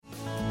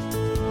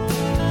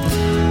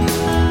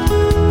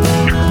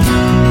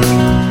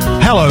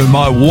Hello,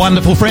 my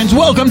wonderful friends.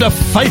 Welcome to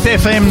Faith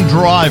FM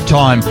Drive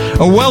Time.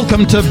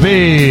 Welcome to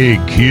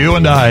Big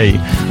Q&A.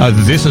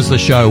 This is the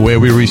show where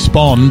we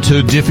respond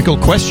to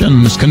difficult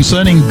questions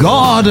concerning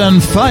God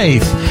and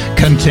faith,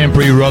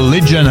 contemporary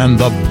religion and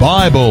the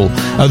Bible.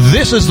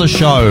 This is the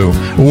show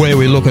where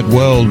we look at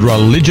world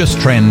religious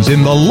trends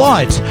in the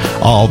light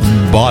of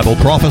Bible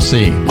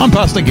prophecy. I'm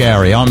Pastor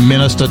Gary. I'm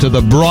minister to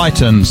the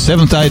Brighton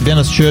Seventh-day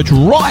Adventist Church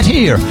right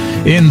here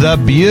in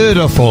the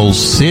beautiful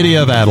city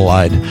of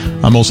Adelaide.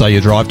 I'm also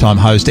your Drive Time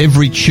host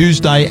every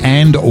Tuesday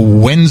and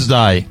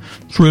Wednesday.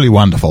 It's really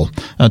wonderful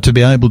to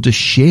be able to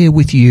share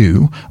with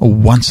you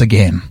once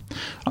again.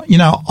 You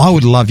know, I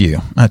would love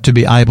you to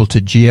be able to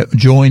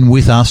join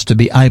with us, to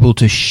be able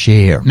to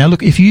share. Now,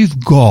 look, if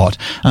you've got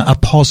a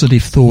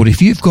positive thought,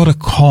 if you've got a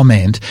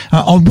comment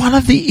on one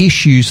of the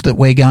issues that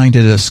we're going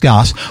to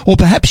discuss, or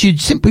perhaps you'd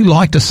simply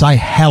like to say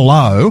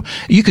hello,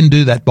 you can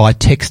do that by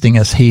texting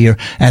us here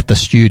at the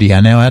studio.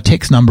 Now, our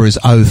text number is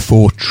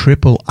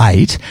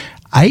 04888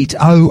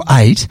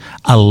 808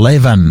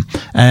 11,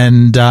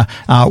 and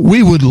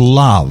we would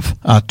love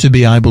to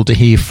be able to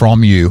hear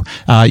from you.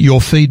 Your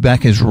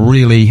feedback is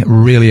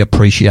really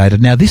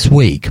appreciated. Now, this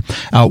week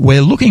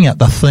we're looking at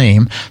the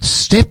theme,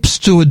 Steps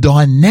to a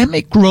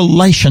Dynamic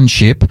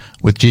Relationship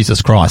with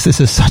Jesus Christ. This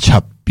is such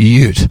a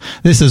beaut.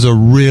 This is a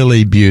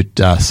really beaut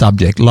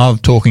subject.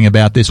 Love talking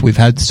about this. We've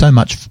had so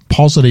much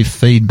positive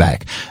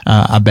feedback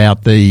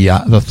about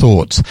the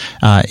thoughts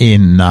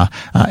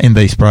in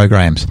these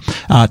programs.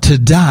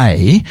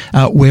 Today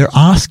we're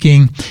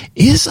asking,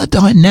 is a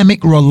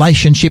dynamic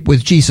relationship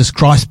with Jesus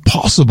Christ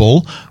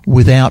possible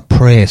without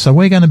prayer? So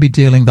we're going to be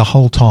dealing the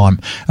whole time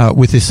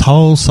with this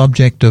whole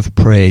subject of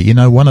prayer. You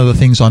know, one of the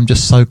things I'm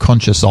just so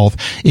conscious of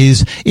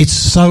is it's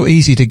so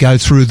easy to go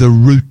through the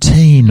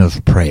routine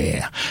of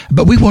prayer,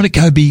 but we want to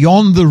go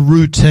beyond the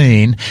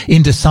routine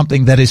into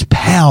something that is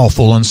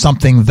powerful and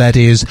something that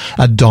is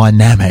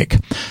dynamic.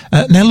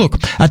 Now look,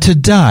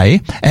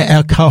 today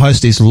our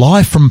co-host is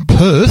live from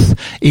Perth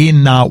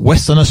in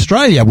Western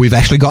Australia. We've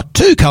actually got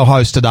two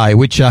co-hosts today,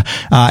 which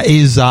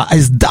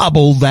is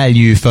double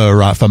value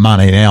for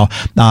money. Now,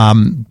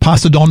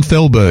 Pastor Don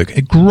Felberg,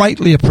 a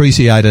greatly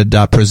appreciated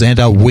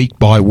presenter week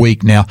by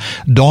week. Now,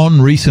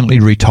 Don recently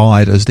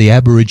retired as the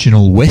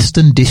Aboriginal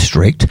Western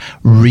District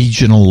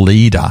Regional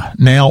Leader.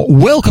 Now,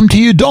 welcome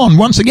to you, Don,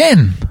 once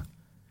again.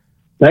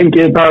 Thank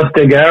you,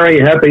 Pastor Gary.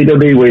 Happy to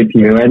be with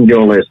you and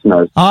your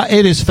listeners.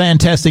 It is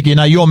fantastic. You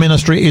know, your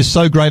ministry is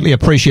so greatly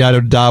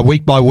appreciated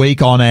week by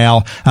week on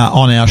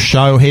our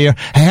show here.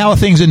 How are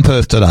things in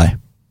Perth today?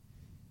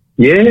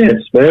 Yes,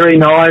 very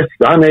nice.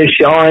 Sun is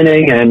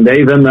shining, and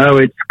even though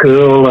it's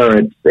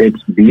cooler,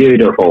 it's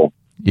beautiful.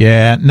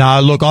 Yeah,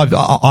 no, look,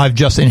 I've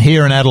just in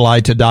here in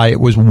Adelaide today. It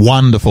was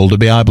wonderful to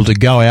be able to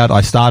go out. I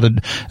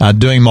started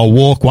doing my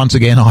walk once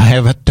again. I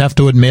have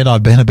to admit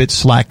I've been a bit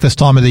slack this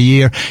time of the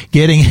year.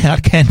 Getting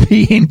out can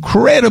be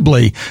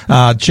incredibly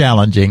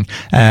challenging,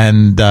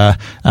 and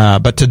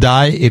but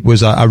today it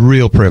was a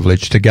real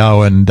privilege to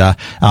go and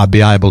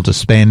be able to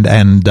spend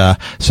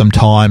some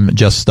time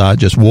just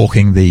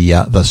walking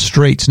the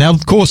streets. Now,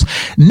 of course,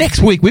 next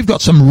week we've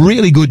got some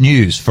really good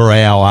news for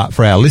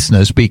our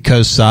listeners,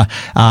 because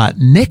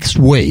next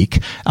week,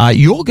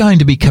 you're going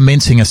to be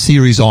commencing a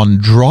series on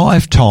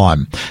drive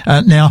time.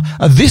 Now,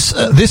 this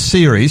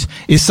series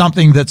is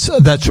something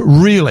that's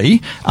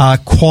really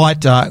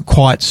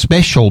quite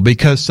special,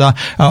 because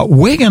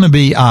we're going to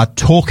be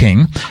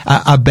talking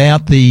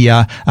about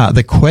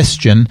the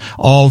question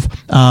of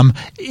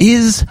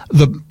is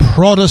the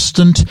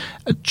Protestant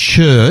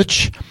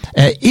church,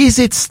 is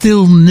it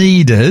still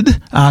needed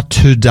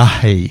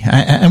today?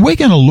 And we're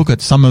going to look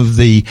at some of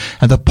the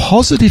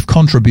positive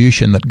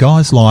contribution that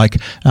guys like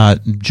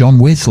John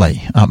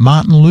Wesley,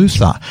 Martin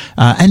Luther,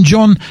 and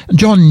John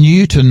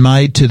Newton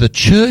made to the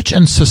church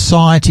and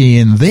society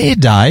in their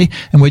day.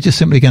 And we're just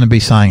simply going to be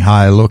saying,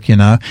 hey, look, you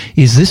know,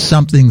 is this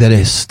something that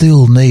is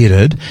still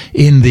needed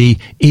in the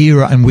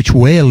era in which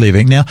we're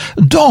living? Now,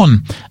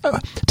 Don,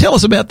 tell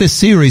us about this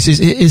series.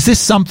 Is this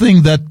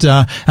something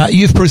that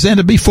you've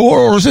presented before,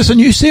 or is this a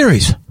new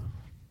series?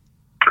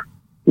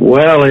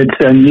 Well, it's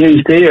a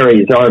new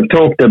series. I've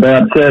talked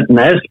about certain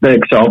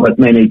aspects of it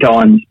many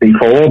times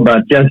before,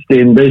 but just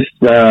in this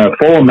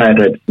format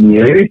it's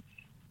new.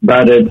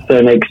 But it's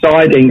an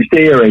exciting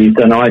series,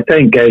 and I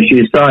think, as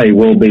you say,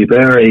 will be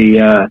very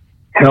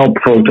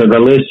helpful to the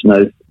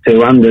listeners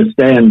to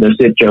understand the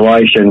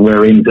situation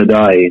we're in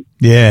today.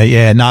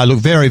 Yeah. No, look,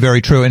 very,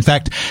 very true. In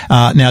fact,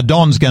 now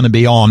Don's going to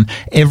be on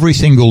every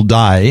single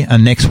day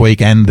next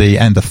week and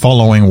the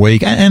following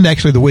week, and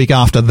actually the week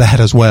after that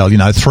as well. You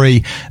know,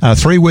 three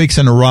weeks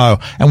in a row,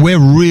 and we're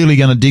really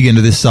going to dig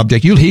into this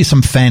subject. You'll hear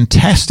some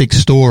fantastic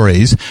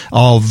stories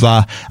of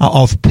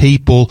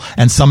people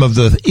and some of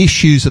the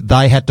issues that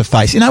they had to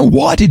face. You know,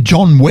 why did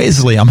John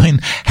Wesley,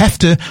 have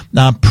to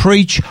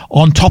preach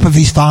on top of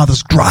his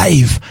father's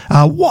grave?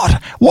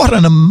 What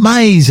an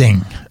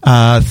amazing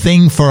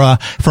thing for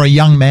a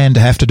young man to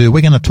have to do.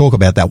 We're going to talk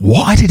about that.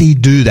 Why did he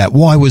do that?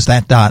 Why was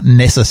that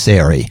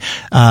necessary?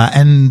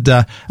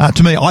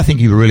 To me, I think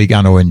you're really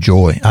going to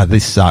enjoy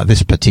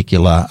this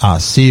particular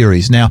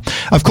series. Now,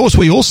 of course,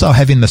 we also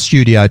have in the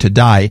studio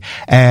today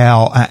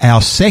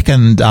our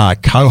second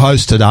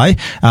co-host today.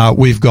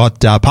 We've got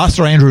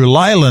Pastor Andrew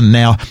Leyland.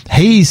 Now,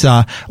 he's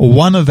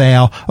one of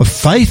our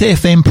Faith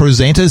FM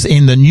presenters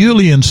in the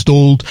newly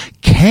installed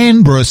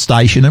Canberra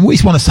station, and we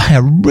just want to say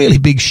a really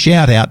big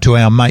shout out to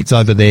our mates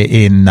over there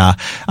in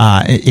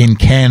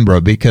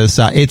Canberra, because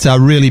it's a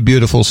really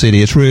beautiful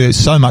city. It's really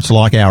so much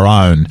like our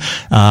own.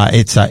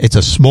 It's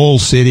a small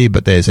city,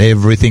 but there's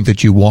everything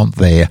that you want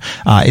there.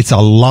 It's a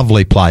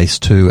lovely place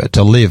to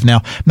live.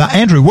 Now,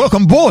 Andrew,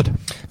 welcome aboard.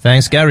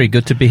 Thanks, Gary.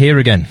 Good to be here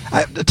again.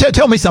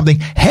 Tell me something.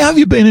 How have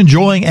you been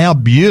enjoying our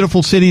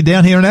beautiful city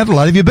down here in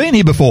Adelaide? Have you been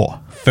here before?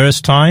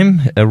 First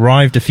time,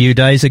 arrived a few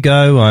days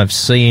ago. I've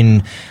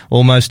seen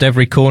almost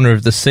every corner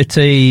of the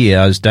city.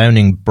 I was down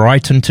in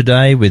Brighton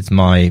today with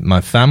my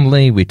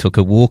family. We took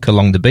a walk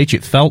along the beach.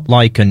 It felt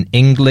like an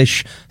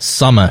English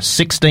summer,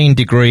 16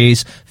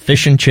 degrees,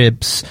 fish and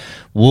chips,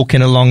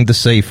 walking along the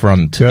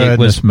seafront. It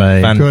was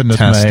fantastic.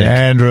 Goodness me,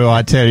 Andrew,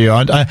 I tell you,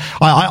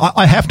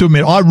 I have to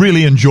admit, I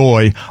really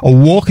enjoy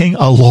walking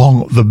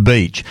along the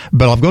beach.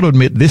 But I've got to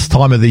admit, this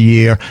time of the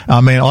year,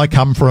 I mean, I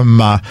come from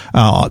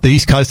the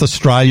east coast of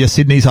Australia,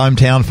 Sydney's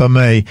hometown for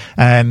me,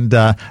 and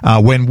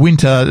when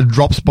winter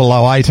drops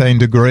below 18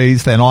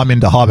 degrees, then I'm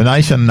into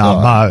hibernation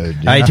mode.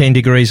 18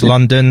 degrees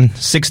London,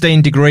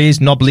 16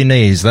 degrees knobbly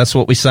knees. That's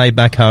what we say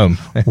back home.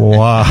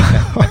 Wow.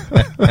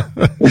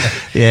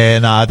 Yeah,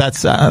 no,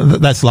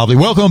 that's lovely.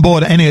 Welcome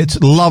aboard, and it's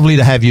lovely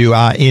to have you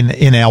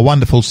in our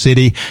wonderful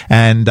city,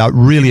 and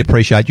really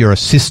appreciate your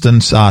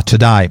assistance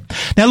today.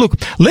 Now, look,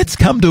 let's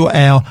come to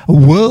our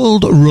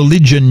World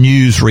Religion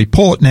News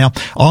Report. Now,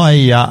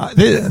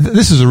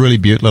 this is a really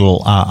beautiful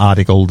little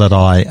article that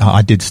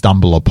I did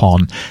stumble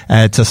upon.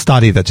 It's a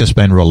study that's just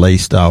been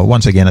released.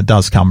 Once again, it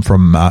does come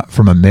from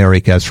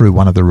America through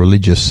one of the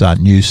religious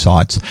news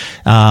sites,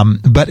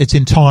 but it's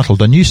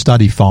entitled, "A New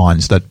Study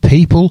Finds That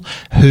People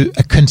Who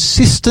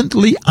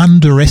Consistently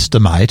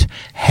Underestimate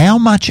How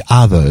Much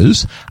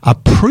Others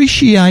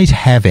Appreciate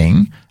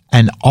Having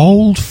an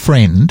Old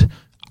Friend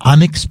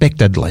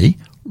Unexpectedly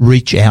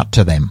Reach Out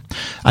to Them."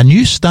 A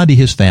new study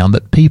has found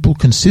that people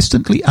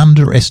consistently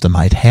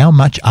underestimate how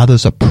much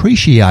others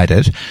appreciate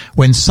it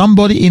when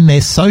somebody in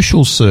their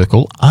social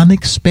circle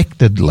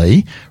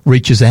unexpectedly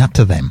reaches out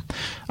to them.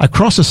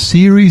 Across a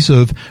series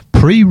of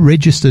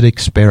pre-registered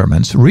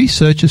experiments,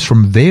 researchers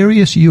from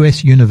various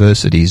US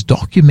universities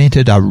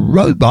documented a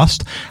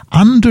robust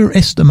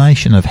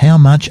underestimation of how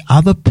much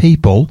other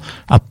people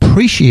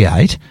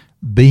appreciate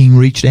being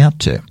reached out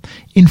to.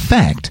 In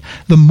fact,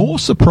 the more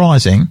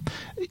surprising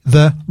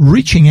the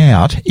reaching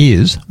out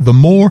is, the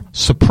more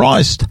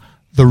surprised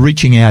the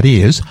reaching out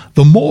is,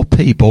 the more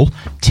people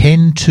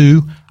tend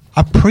to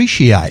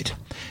appreciate.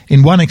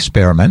 In one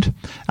experiment,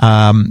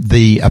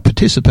 the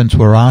participants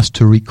were asked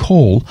to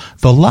recall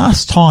the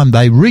last time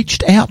they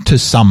reached out to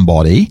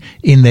somebody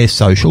in their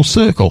social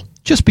circle,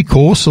 just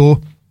because or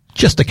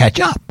just to catch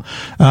up,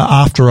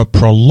 after a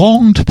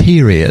prolonged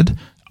period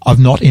of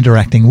not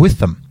interacting with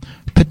them.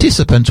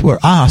 Participants were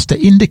asked to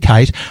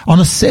indicate on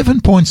a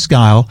 7-point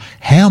scale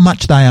how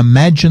much they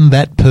imagined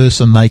that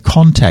person they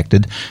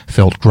contacted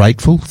felt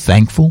grateful,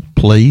 thankful,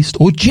 pleased,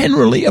 or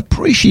generally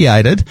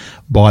appreciated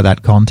by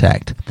that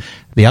contact.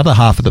 The other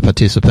half of the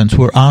participants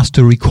were asked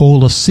to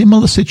recall a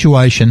similar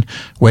situation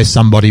where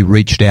somebody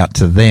reached out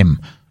to them.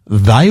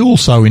 They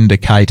also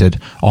indicated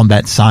on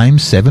that same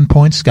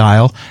 7-point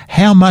scale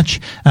how much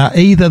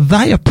either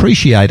they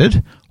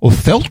appreciated or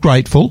felt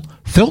grateful,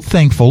 felt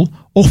thankful,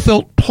 or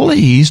felt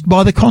pleased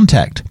by the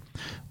contact.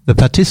 The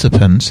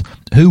participants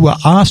who were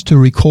asked to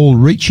recall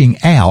reaching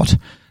out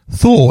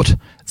thought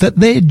that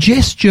their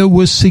gesture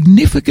was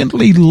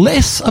significantly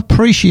less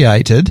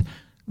appreciated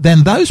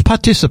than those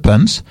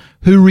participants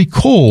who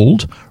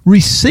recalled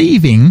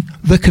receiving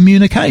the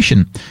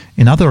communication.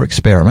 In other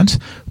experiments,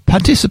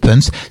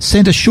 participants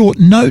sent a short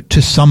note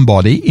to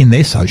somebody in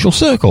their social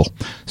circle,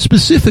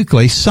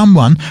 specifically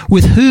someone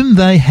with whom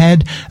they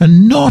had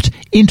not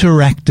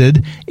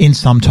interacted in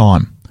some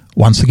time.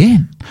 Once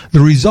again,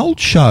 the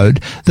results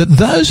showed that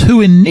those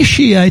who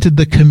initiated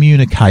the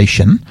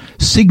communication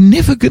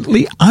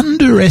significantly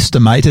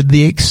underestimated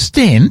the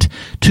extent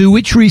to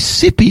which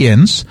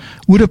recipients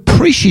would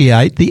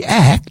appreciate the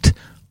act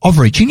of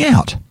reaching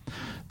out.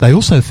 They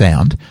also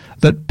found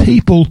that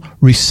people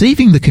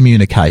receiving the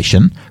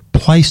communication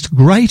placed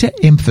greater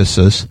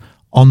emphasis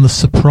on the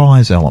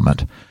surprise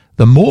element.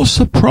 The more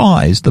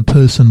surprised the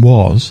person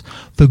was,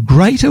 the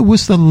greater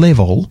was the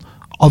level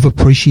of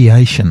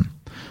appreciation.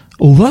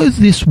 although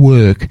this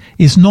work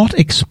is not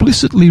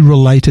explicitly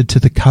related to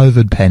the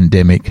COVID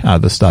pandemic,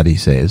 the study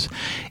says,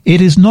 it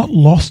is not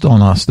lost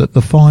on us that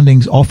the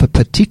findings offer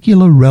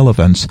particular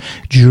relevance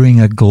during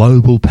a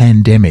global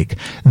pandemic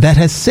that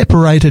has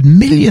separated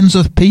millions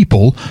of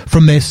people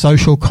from their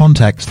social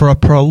contacts for a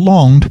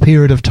prolonged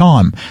period of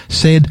time,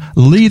 said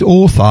lead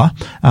author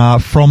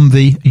from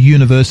the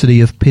University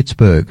of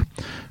Pittsburgh.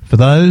 For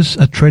those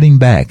treading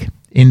back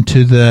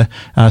into the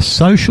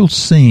social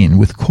scene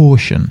with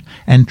caution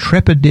and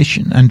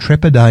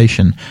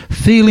trepidation,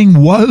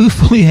 feeling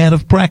woefully out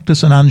of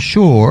practice and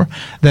unsure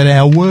that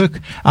our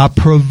work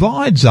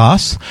provides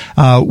us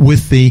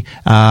with the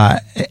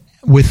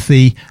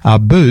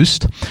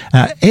boost,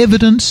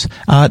 evidence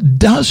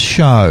does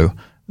show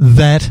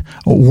that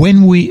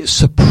when we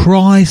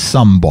surprise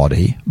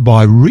somebody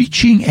by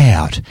reaching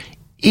out,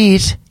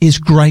 it is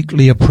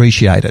greatly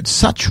appreciated.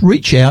 Such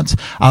reach-outs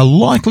are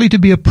likely to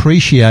be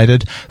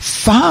appreciated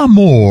far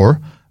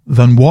more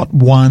than what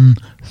one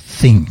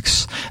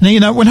thinks.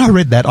 Now, when I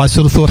read that, I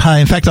sort of thought, hey,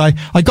 in fact, I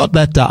got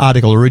that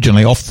article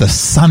originally off the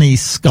Sunny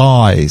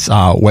Skies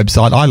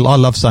website. I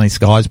love Sunny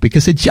Skies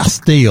because it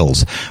just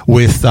deals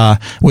with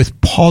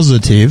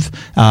positive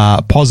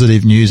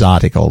news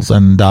articles.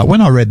 And when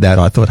I read that,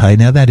 I thought, hey,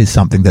 now that is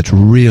something that's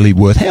really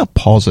worth. How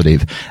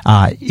positive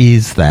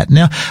is that?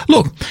 Now,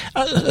 look,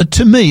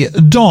 to me,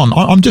 Don,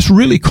 I'm just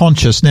really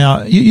conscious.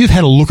 Now, you've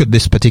had a look at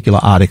this particular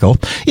article.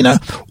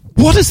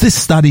 What does this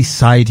study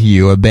say to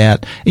you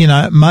about,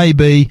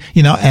 maybe,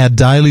 our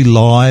daily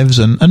lives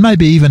and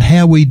maybe even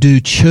how we do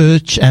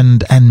church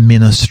and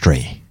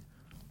ministry?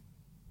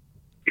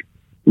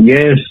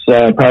 Yes,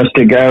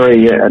 Pastor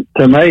Gary,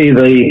 to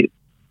me,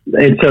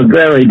 it's a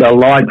very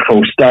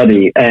delightful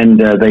study, and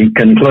the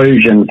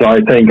conclusions, I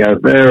think, are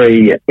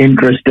very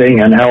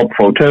interesting and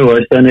helpful to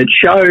us, and it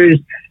shows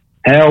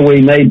how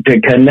we need to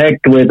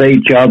connect with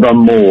each other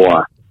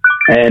more.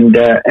 And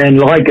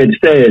like it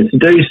says,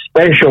 do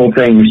special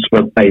things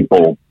for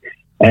people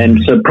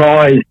and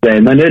surprise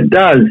them. And it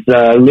does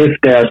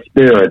lift our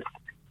spirits.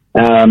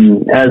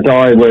 As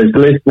I was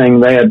listening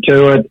there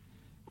to it,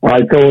 I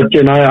thought,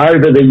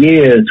 over the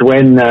years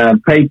when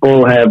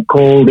people have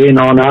called in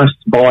on us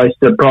by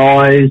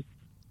surprise,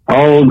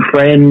 old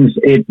friends,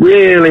 it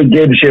really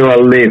gives you a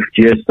lift.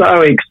 You're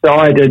so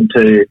excited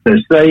to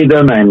see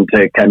them and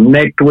to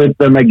connect with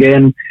them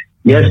again.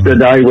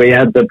 Yesterday, we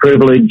had the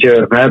privilege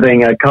of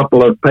having a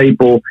couple of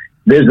people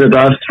visit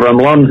us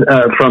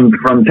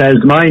from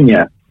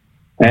Tasmania,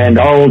 and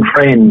old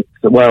friends.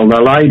 Well,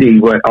 the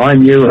lady, I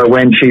knew her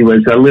when she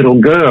was a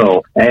little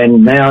girl,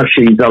 and now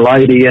she's a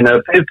lady in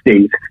her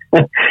 50s,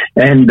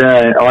 and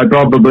I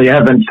probably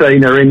haven't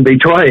seen her in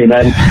between.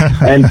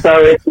 And so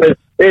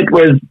it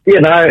was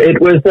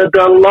a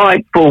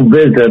delightful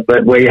visit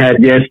that we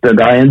had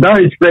yesterday, and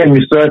those things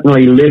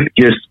certainly lift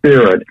your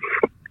spirit.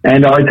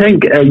 And I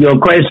think your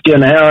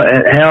question,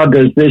 how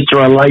does this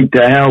relate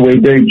to how we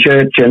do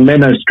church and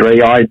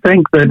ministry? I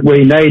think that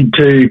we need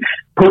to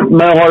put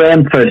more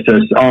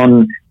emphasis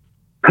on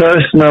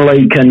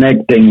personally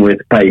connecting with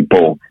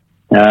people,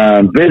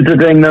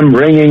 visiting them,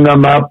 ringing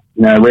them up,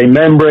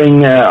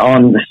 remembering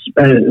on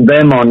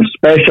them on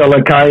special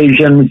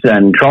occasions,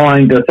 and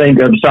trying to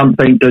think of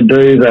something to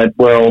do that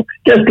will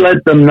just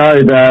let them know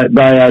that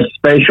they are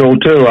special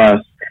to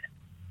us.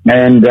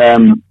 And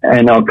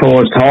of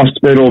course,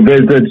 hospital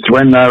visits,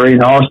 when they're in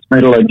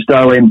hospital, it's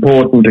so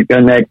important to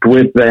connect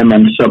with them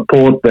and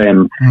support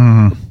them.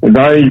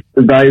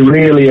 They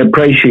really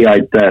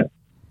appreciate that.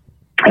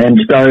 And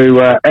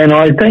so, and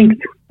I think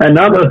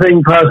another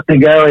thing, Pastor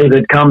Gary,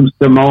 that comes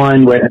to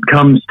mind when it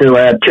comes to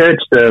our church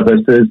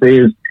services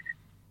is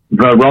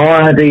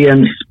variety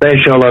and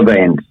special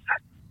events.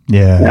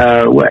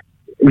 Yeah.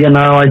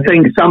 I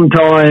think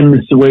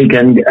sometimes we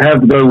can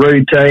have the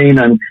routine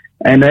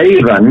and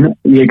even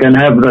you can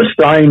have the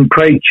same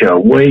preacher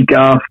week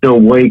after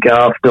week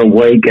after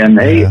week, and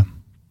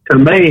to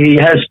me, he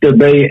has to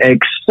be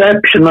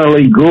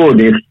exceptionally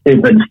good if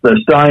it's the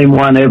same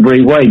one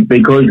every week,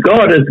 because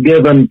God has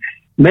given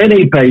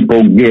many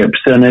people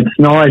gifts, and it's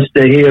nice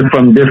to hear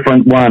from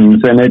different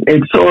ones, and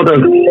it sort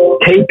of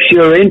keeps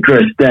your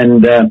interest.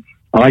 And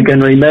I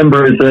can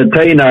remember as a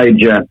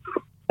teenager,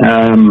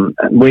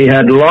 we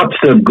had lots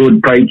of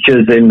good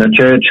preachers in the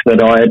church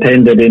that I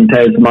attended in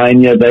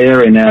Tasmania,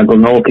 there in our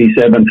Glenorchy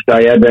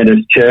Seventh-day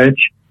Adventist Church.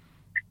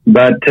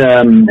 But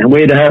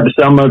we'd have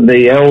some of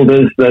the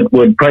elders that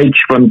would preach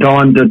from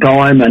time to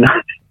time, and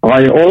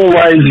I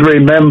always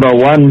remember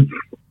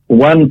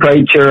one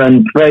preacher,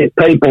 and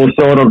people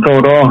sort of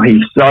thought, oh,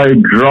 he's so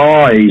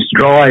dry, he's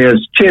dry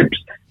as chips.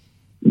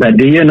 But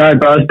do you know,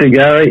 Pastor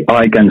Gary,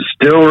 I can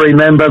still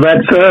remember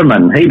that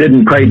sermon. He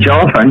didn't preach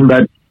often,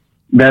 but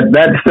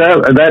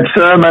that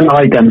sermon,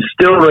 I can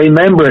still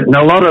remember it, and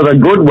a lot of the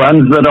good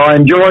ones that I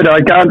enjoyed,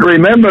 I can't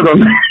remember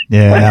them.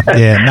 Yeah.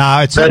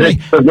 No, it's but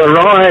it's the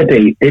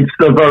variety. It's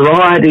the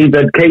variety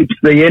that keeps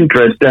the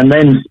interest, and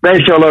then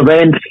special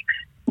events,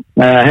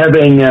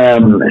 having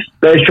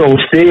special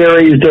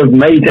series of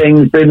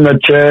meetings in the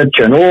church,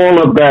 and all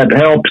of that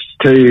helps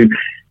to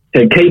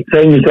keep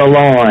things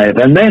alive.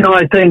 And then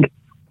I think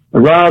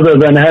rather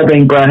than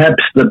having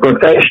perhaps the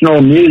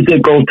professional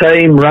musical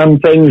team run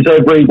things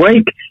every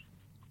week.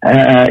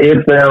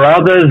 If there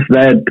are others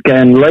that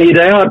can lead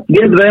out,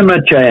 give them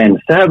a chance.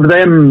 Have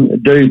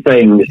them do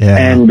things,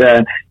 and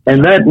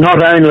that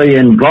not only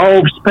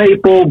involves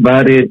people,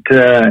 but it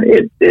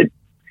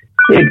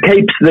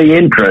keeps the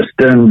interest,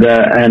 and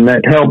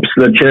it helps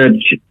the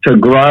church to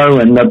grow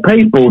and the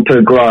people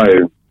to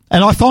grow.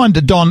 And I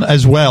find, Don,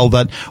 as well,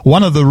 that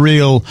one of the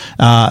real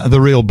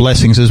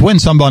blessings is when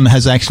someone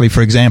has actually,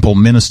 for example,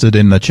 ministered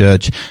in the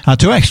church,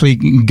 to actually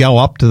go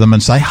up to them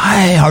and say,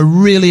 "Hey, I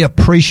really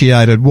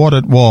appreciated what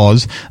it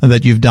was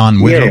that you've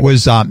done," whether it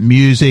was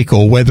music,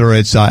 or whether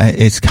it's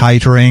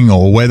catering,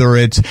 or whether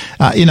it's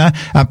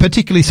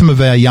particularly some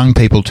of our young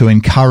people, to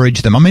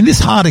encourage them. I mean,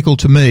 this article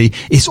to me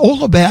is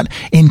all about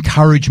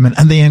encouragement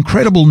and the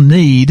incredible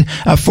need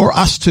for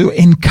us to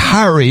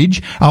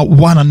encourage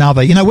one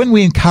another. You know, when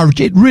we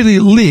encourage, it really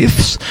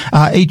lifts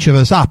each of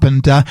us up.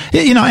 And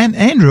and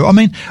Andrew, I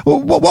mean,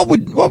 what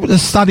would a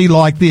study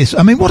like this,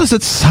 I mean, what does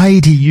it say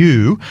to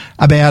you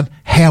about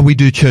how we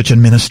do church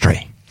and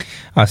ministry?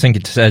 I think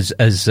it's as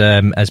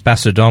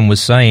Pastor Don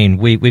was saying,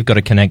 we've got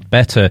to connect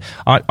better.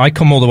 I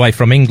come all the way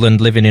from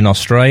England, living in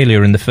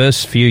Australia. In the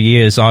first few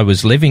years I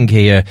was living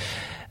here,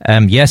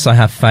 yes, I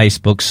have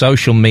Facebook,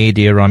 social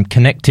media. I'm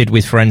connected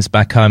with friends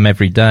back home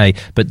every day,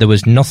 but there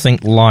was nothing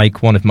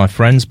like one of my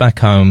friends back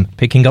home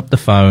picking up the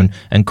phone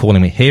and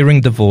calling me, hearing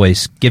the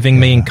voice,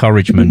 giving me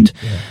encouragement.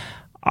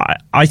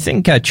 I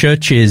think our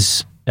church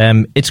is,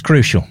 it's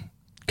crucial.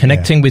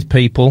 Connecting with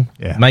people,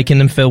 making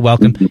them feel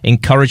welcome,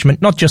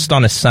 encouragement, not just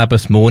on a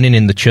Sabbath morning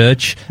in the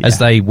church as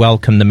they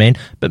welcome them in,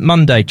 but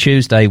Monday,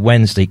 Tuesday,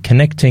 Wednesday,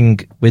 connecting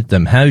with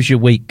them. How's your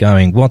week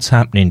going? What's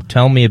happening?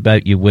 Tell me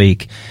about your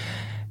week.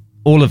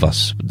 All of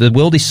us. The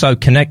world is so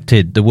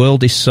connected. The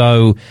world is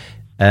so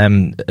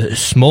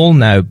small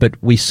now, but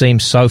we seem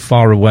so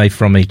far away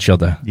from each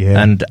other.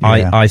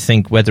 I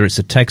think whether it's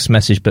a text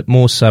message, but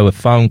more so a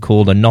phone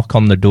call, a knock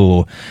on the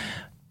door,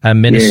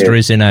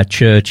 ministries in our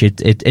church,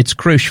 it's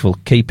crucial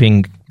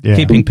keeping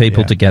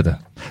people together.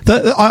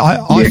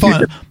 I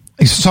find.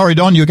 Sorry,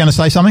 Don, you were going to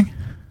say something?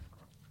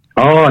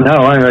 Oh, no,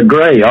 I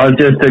agree. I was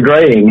just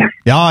agreeing.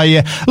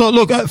 Yeah.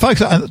 Look,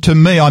 folks, to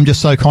me, I'm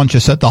just so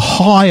conscious that the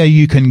higher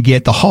you can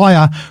get, the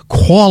higher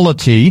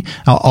quality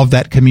of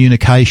that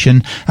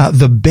communication,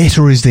 the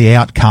better is the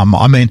outcome.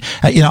 I mean,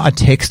 a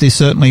text is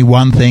certainly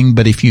one thing,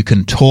 but if you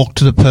can talk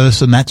to the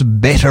person, that's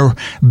better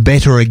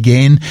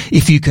again.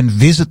 If you can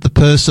visit the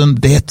person,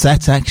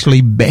 that's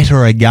actually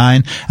better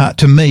again.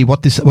 To me,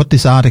 what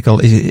this article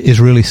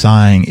is really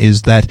saying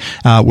is that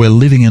we're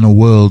living in a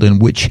world in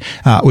which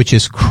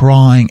is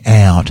crying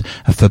out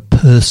for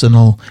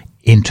personal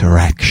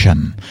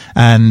interaction.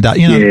 And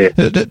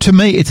to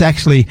me, it's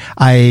actually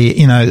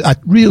a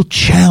real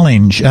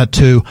challenge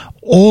to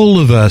all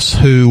of us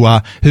who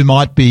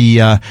might be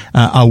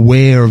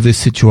aware of this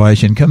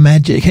situation.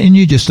 Can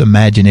you just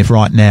imagine if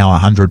right now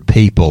 100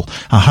 people,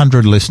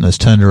 100 listeners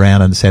turned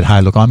around and said,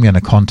 "Hey, look, I'm going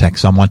to contact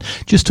someone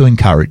just to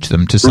encourage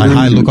them, to say,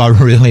 hey, look, I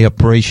really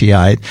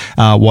appreciate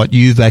what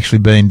you've actually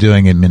been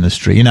doing in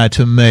ministry."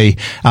 To me,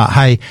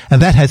 hey,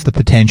 and that has the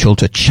potential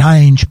to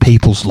change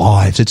people's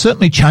lives. It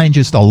certainly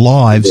changes the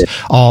lives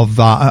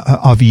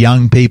of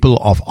young people,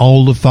 of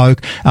older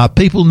folk.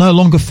 People no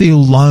longer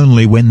feel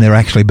lonely when they're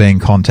actually being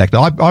contacted.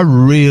 I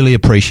really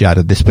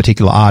appreciated this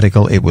particular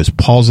article. It was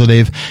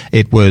positive.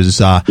 It was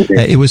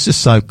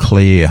just so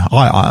clear.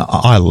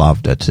 I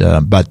loved it.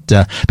 But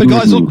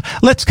guys, look,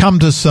 let's come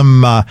to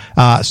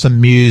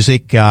some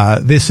music.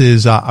 This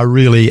is a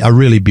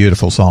really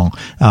beautiful song,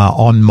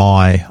 On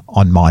My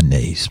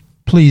Knees.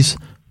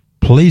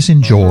 Please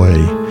enjoy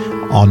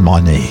On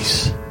My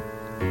Knees.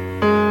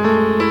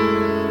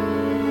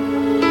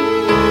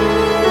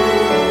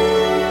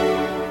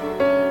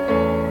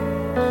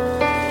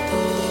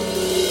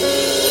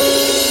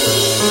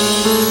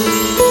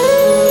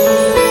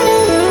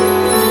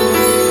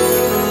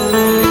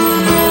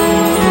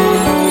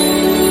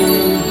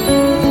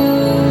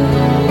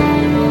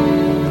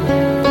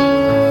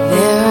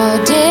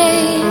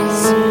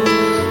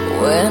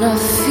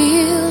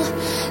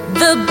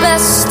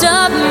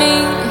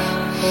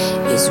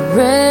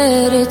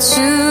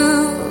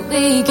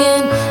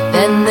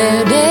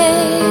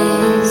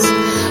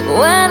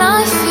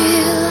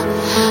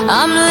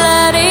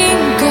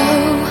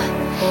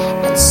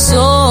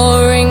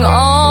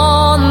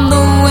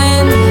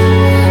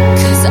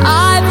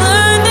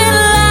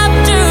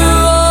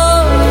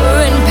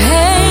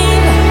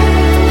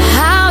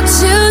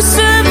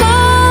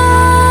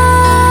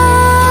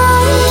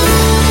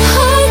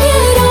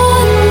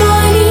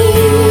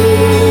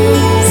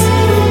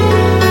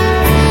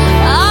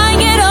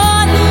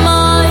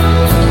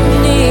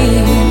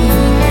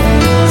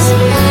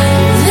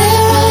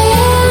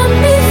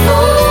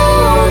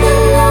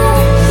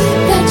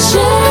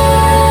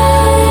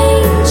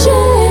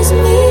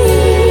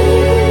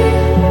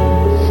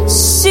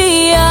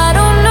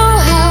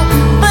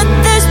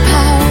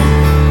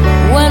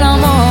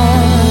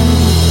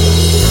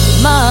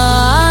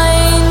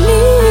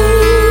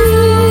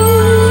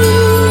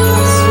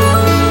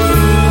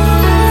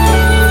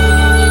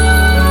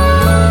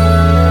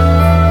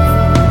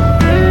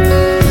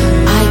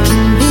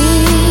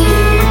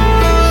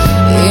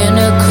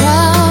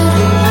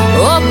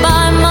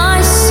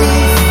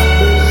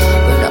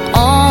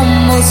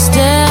 almost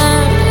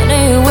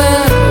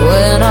anywhere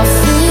when I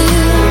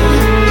feel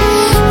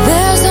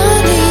there's a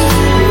need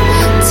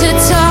to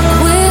talk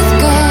with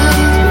God.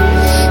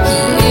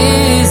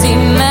 He is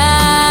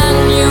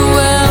Emmanuel.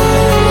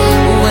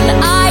 When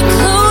I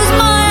close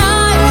my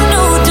eyes,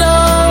 no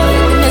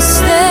darkness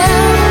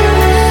there.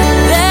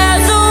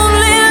 There's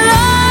only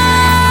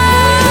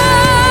light.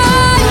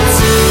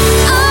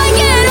 I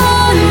get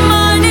on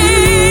my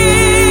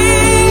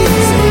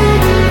knees.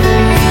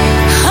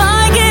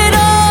 I get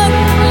on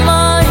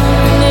my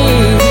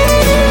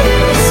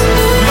knees.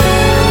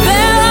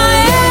 There I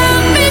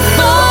am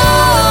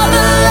before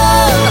the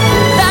love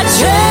that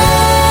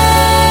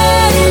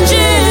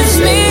changes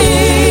me.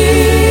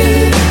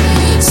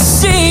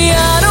 See,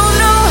 I don't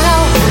know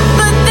how,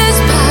 but there's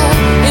power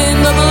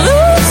in the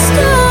blue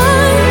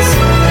skies.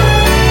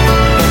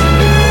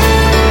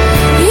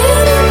 In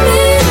the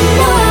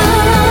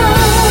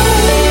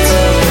midnight,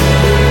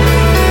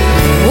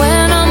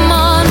 when I'm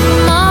on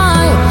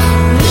my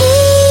knees,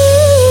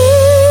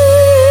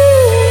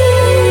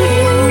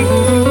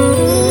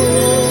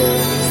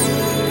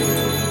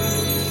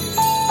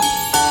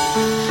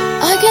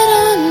 I get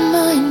on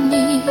my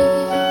knees.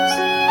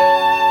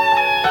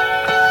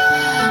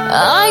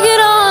 I get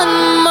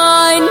on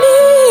my knees.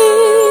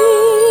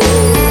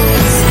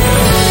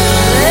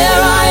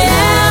 There I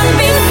am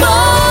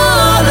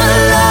before the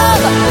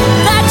love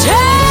that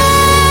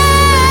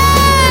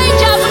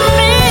changes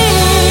me.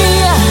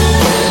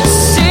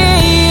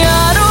 See,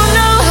 I don't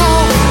know how,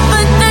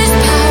 but there's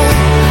power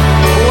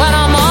when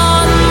I'm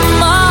on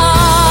my,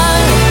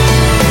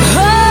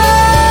 when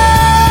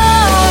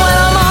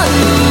I'm on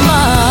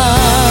my,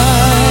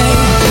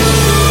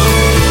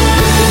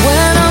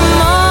 when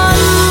I'm on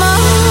my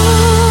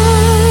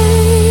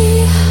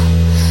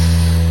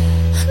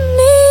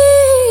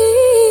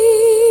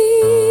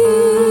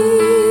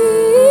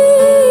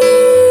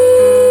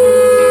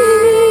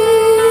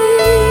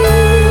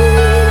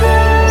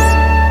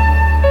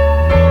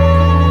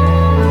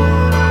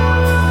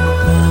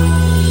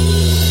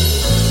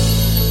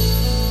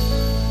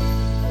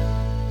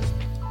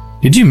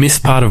Did you miss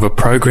part of a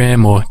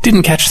program or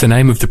didn't catch the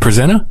name of the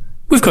presenter?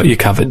 We've got you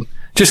covered.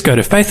 Just go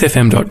to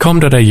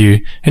faithfm.com.au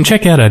and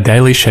check out our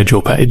daily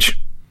schedule page.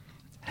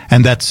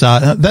 And that's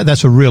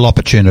a real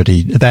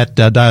opportunity. That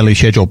daily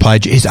schedule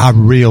page is a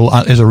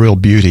real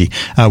beauty.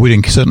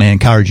 We'd certainly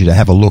encourage you to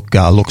have a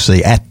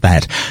look-see at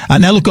that.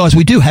 Now, look, guys,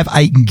 we do have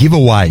a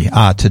giveaway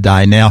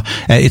today. Now,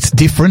 it's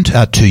different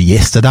to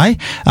yesterday.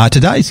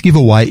 Today's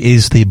giveaway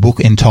is the book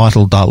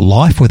entitled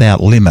Life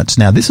Without Limits.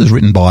 Now, this is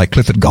written by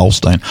Clifford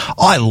Goldstein.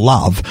 I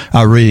love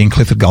reading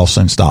Clifford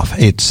Goldstein stuff.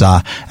 It's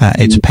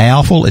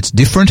powerful. It's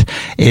different.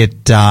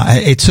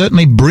 It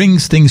certainly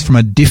brings things from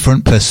a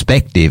different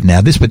perspective.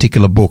 Now, this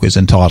particular book is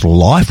entitled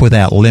Life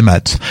Without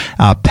Limits,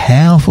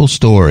 powerful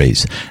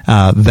stories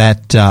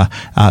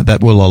that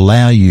will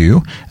allow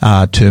you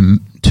to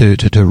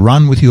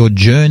run with your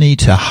journey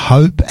to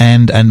hope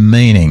and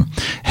meaning.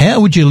 How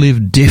would you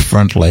live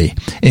differently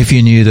if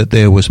you knew that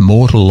there was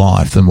more to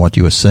life than what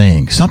you were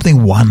seeing?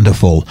 Something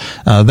wonderful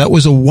that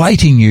was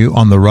awaiting you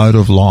on the road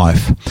of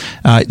life.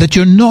 That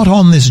you're not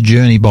on this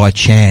journey by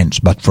chance,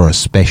 but for a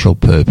special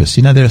purpose.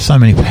 You know, there are so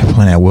many people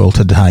in our world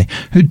today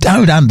who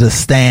don't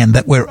understand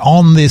that we're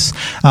on this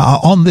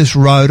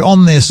road,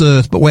 on this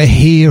earth, but we're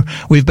here.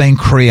 We've been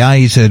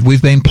created.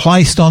 We've been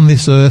placed on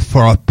this earth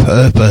for a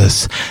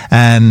purpose.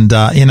 And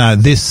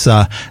this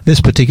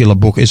particular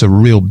book is a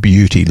real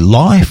beauty.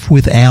 Life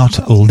Without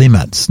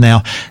Limits.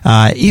 Now,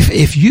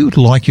 if you'd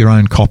like your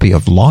own copy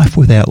of Life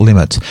Without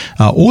Limits,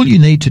 all you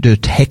need to do,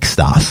 text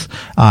us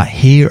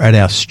here at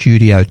our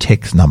studio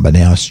text number.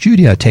 Now, our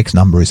studio text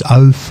number is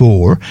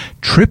 04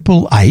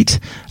 888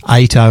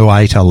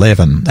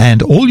 80811,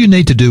 and all you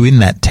need to do in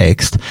that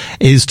text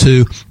is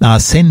to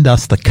send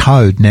us the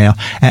code. Now,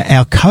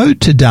 our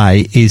code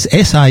today is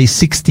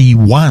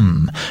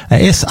SA61.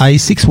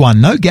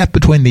 SA61, no gap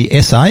between the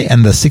SA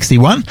and the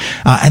 61,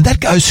 and that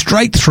goes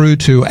straight through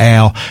to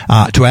our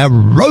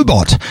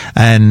robot,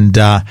 and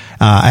our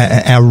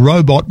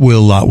robot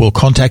will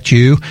contact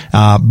you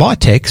by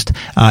text.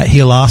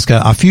 He'll ask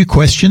a few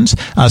questions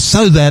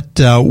so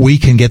that we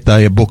can get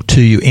the book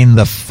to you in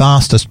the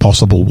fastest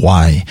possible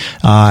way.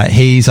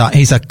 He's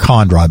a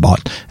kind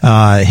robot.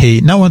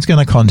 No one's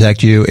going to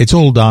contact you. It's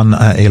all done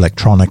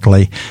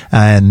electronically,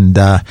 and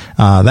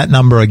that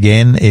number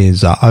again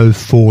is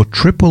 04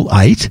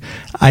 888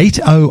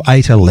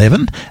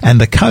 80811, and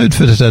the code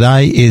for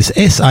today is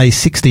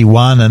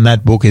SA61, and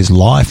that book is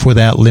Life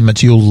Without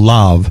Limits. You'll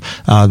love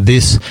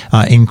this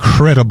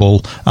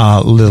incredible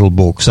little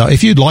book. So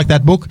if you'd like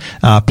that book,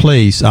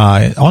 please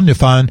on your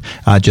phone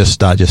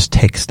just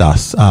text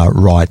us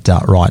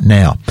right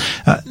now.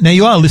 Now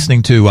you are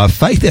listening to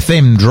Faith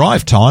FM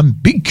Drive Time,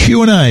 big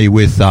Q&A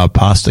with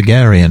Pastor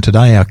Gary, and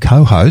today our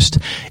co-host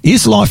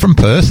is live from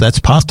Perth. That's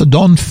Pastor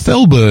Don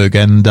Felberg,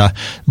 and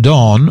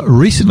Don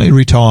recently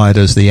retired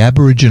as the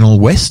Aboriginal Aboriginal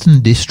Western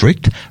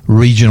District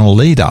regional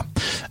leader.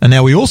 And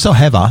now we also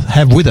have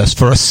with us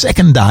for a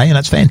second day, and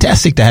it's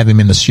fantastic to have him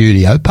in the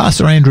studio,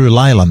 Pastor Andrew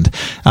Leyland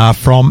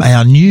from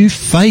our new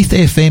Faith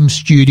FM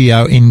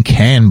studio in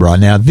Canberra.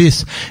 Now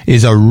this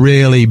is a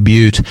really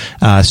beaut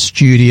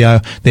studio.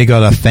 They've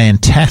got a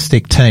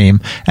fantastic team,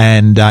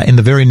 and in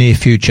the very near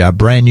future,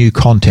 brand new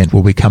content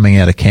will be coming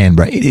out of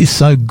Canberra. It is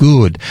so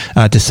good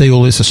to see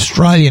all this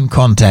Australian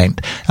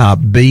content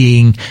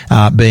being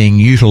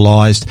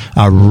utilised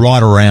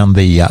right around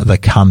the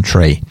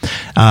country.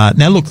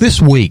 Now, look,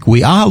 this week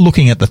we are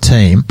looking at the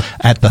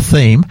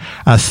theme,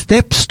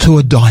 steps to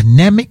a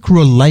dynamic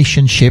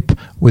relationship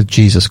with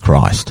Jesus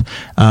Christ.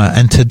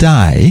 And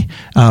today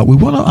we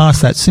want to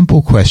ask that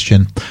simple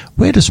question: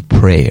 where does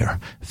prayer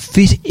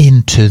fit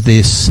into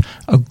this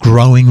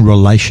growing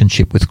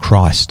relationship with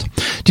Christ?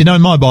 Do you know,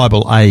 in my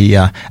Bible,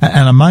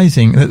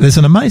 there's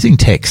an amazing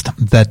text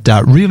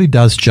that really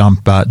does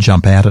jump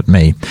out at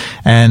me,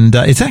 and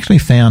it's actually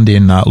found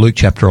in Luke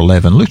chapter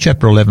 11. Luke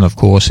chapter 11, of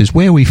course, is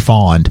where we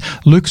find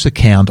Luke's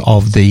account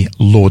of the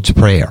Lord's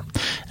Prayer,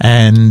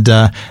 and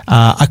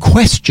a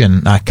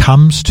question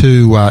comes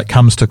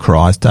to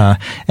Christ,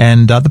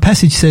 and the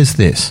passage says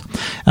this: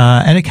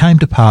 and it came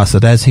to pass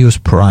that as he was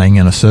praying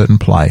in a certain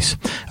place,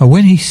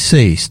 when he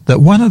ceased, that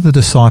one of the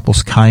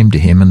disciples came to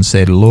him and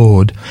said,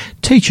 Lord,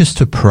 teach us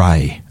to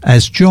pray,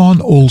 as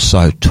John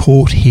also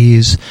taught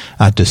his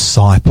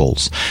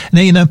disciples.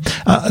 Now, you know,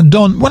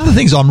 Don, one of the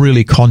things I'm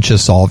really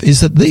conscious of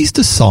is that these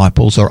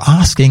disciples are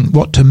asking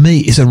what to me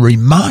is a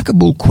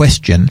remarkable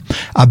question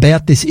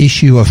about this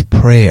issue of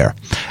prayer.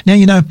 Now,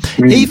 you know,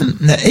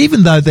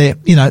 even though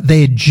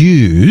they're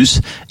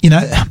Jews, you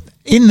know,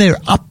 in their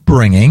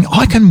upbringing,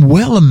 I can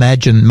well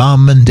imagine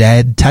Mum and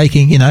Dad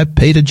taking,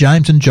 Peter,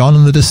 James and John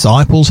and the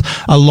disciples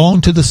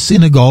along to the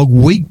synagogue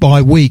week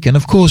by week. And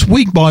of course,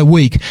 week by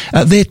week,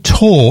 they're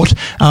taught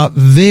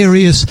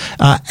various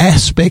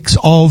aspects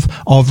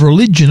of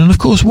religion. And of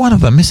course, one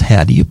of them is,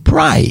 how do you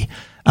pray?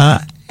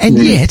 And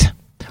yet,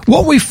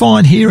 what we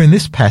find here in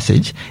this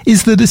passage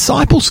is the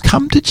disciples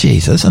come to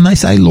Jesus and they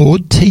say,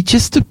 Lord, teach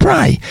us to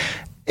pray.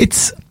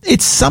 It's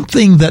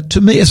something that,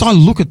 to me, as I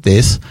look at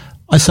this,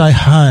 I say,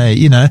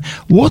 hey,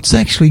 what's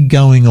actually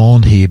going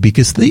on here?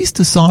 Because these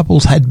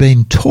disciples had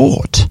been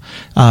taught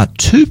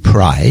to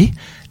pray,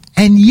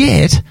 and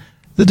yet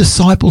the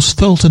disciples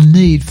felt a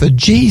need for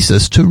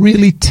Jesus to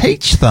really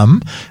teach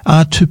them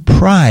to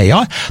pray.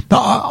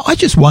 I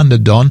just wonder,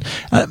 Don,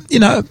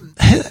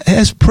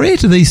 has prayer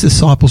to these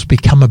disciples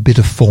become a bit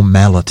of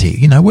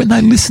formality? When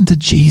they listen to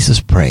Jesus'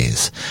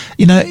 prayers,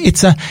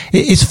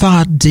 it's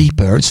far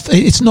deeper.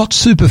 It's not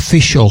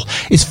superficial.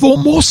 It's far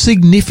more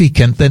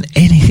significant than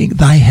anything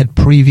they had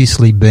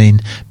previously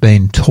been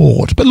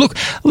taught. But look,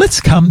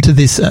 let's come to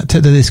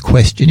this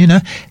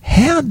question.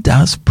 How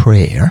does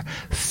prayer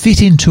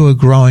fit into a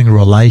growing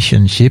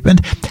relationship, and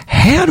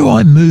how do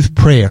I move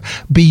prayer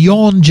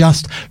beyond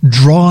just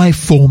dry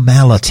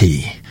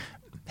formality?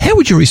 How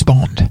would you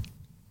respond?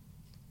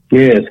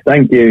 Yes,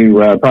 thank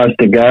you,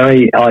 Pastor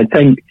Gary. I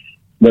think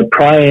the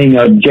praying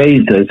of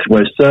Jesus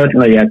was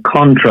certainly a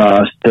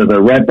contrast to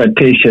the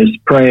repetitious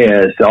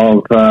prayers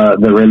of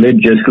the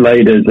religious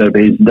leaders of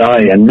his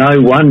day, and no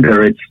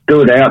wonder it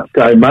stood out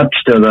so much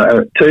to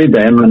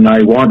them, and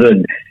they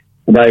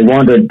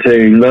wanted to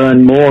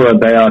learn more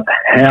about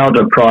how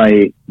to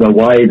pray the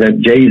way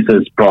that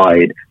Jesus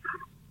prayed.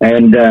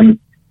 And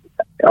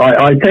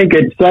I think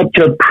it's such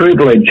a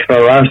privilege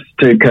for us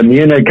to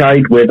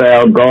communicate with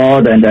our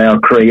God and our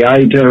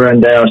Creator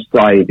and our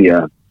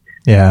Saviour.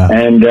 Yeah.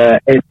 And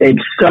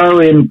it's so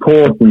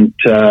important.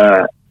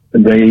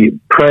 The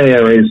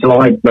prayer is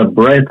like the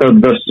breath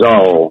of the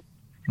soul.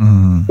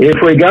 Mm.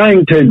 If we're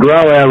going to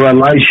grow our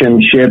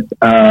relationship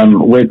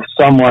with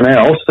someone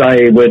else,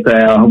 say with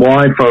our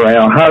wife or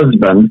our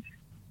husband,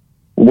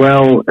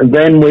 well,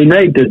 then we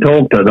need to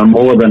talk to them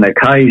more than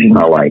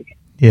occasionally.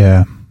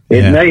 Yeah.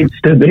 It needs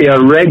to be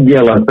a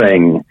regular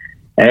thing,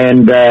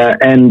 and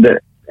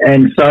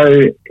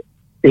so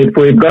if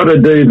we've got to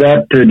do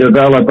that to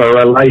develop a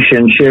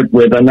relationship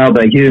with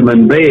another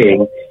human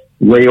being,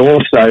 we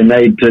also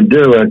need to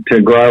do it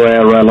to grow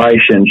our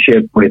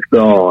relationship with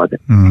God.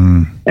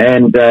 Mm.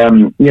 And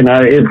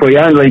if we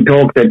only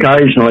talked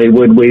occasionally,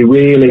 would we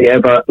really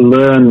ever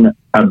learn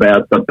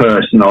about the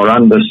person or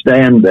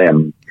understand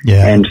them?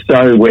 Yeah. And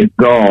so with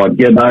God,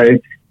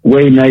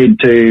 we need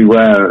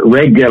to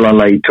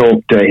regularly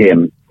talk to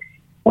him.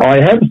 I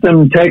have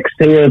some text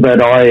here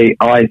that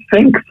I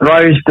think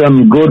throws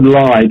some good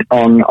light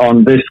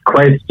on this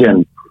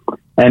question.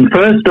 And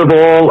first of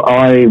all,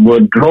 I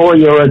would draw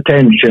your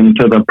attention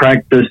to the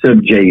practice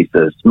of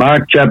Jesus.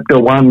 Mark chapter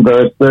 1,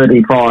 verse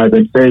 35,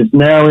 it says,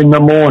 Now in the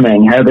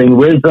morning, having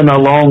risen a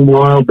long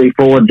while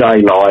before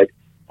daylight,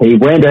 he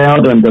went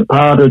out and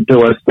departed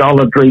to a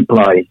solitary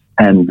place,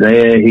 and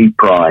there he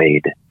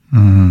prayed.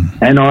 Mm.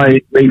 And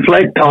I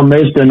reflect on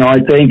this, and I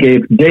think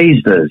if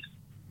Jesus,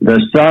 the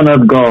Son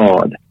of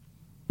God,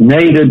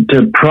 needed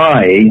to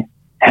pray,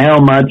 how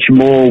much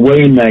more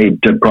we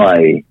need to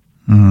pray.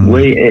 Mm.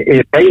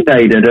 If he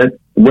needed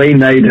it, we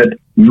need it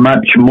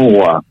much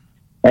more.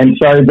 And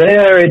so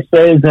there it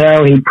says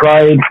how he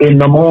prayed in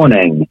the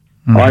morning.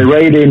 I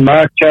read in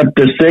Mark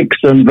chapter 6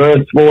 and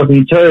verse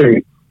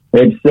 42,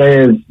 it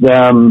says,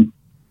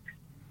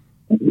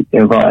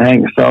 if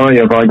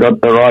I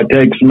got the right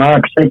text,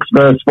 Mark 6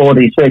 verse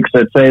 46,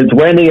 it says,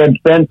 when he had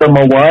sent them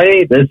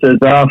away, this is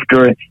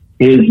after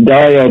his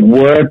day of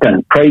work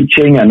and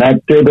preaching and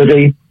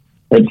activity,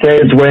 it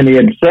says, when he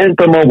had sent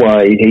them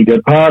away, he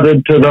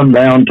departed to the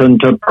mountain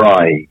to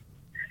pray.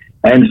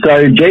 And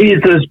so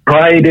Jesus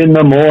prayed in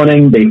the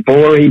morning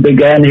before he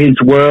began his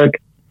work.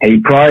 He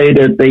prayed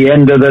at the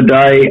end of the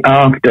day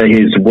after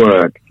his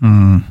work.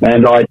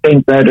 And I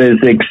think that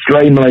is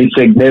extremely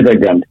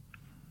significant.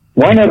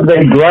 One of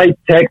the great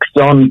texts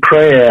on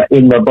prayer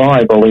in the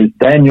Bible is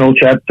Daniel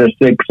chapter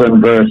 6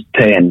 and verse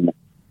 10.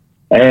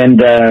 And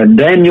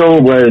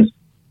Daniel was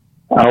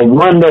a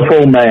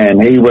wonderful man.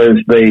 He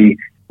was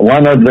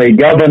one of the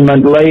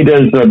government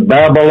leaders of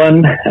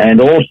Babylon,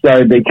 and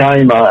also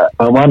became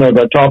one of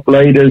the top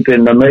leaders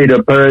in the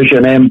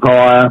Medo-Persian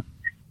Empire.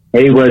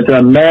 He was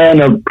a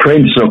man of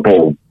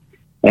principle.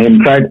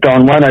 In fact,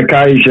 on one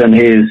occasion,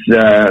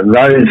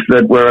 those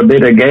that were a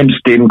bit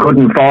against him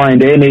couldn't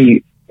find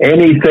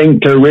anything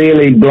to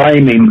really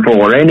blame him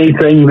for,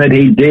 anything that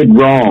he did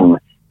wrong.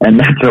 And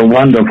that's a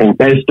wonderful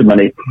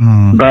testimony.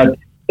 But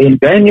in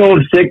Daniel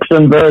 6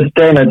 and verse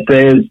 10, it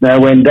says,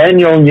 now when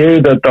Daniel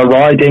knew that the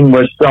writing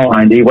was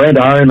signed, he went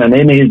home, and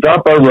in his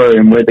upper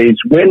room, with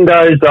his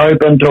windows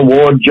open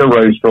toward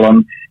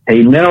Jerusalem,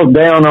 he knelt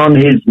down on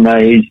his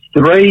knees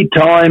 3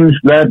 times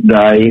that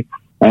day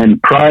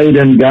and prayed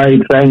and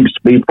gave thanks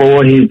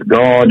before his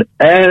God,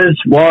 as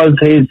was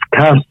his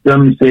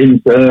custom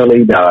since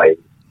early days.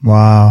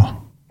 Wow.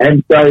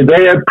 And so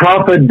there,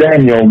 Prophet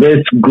Daniel,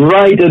 this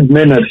great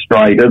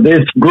administrator,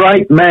 this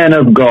great man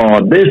of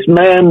God, this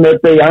man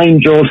that the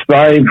angels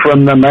saved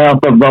from the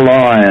mouth of the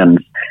lions,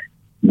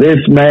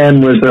 this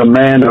man was a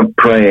man of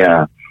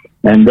prayer.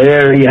 And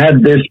there he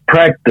had this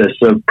practice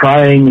of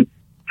praying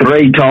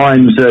 3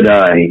 times a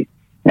day.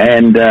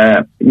 And,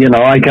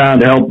 I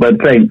can't help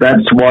but think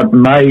that's what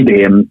made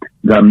him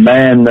the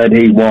man that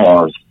he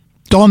was.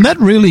 Don, that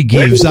really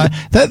gives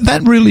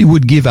that really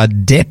would give a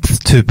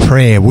depth to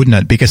prayer, wouldn't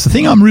it? Because the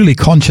thing I'm really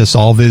conscious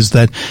of is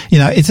that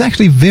it's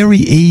actually very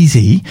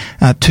easy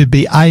to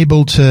be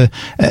able to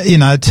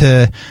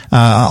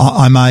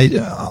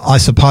I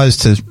suppose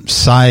to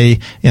say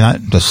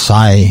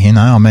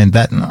I mean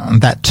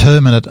that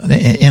term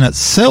in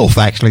itself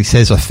actually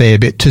says a fair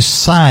bit. To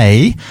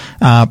say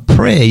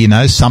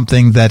prayer,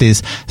 something that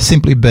is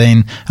simply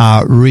being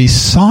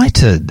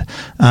recited,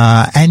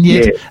 and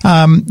yet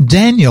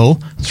Daniel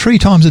 3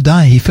 times a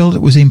day he felt it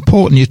was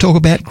important. You talk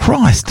about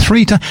Christ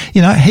 3 times,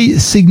 he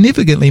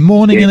significantly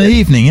morning and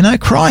evening,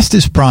 Christ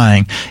is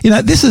praying.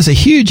 This is a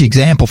huge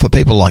example for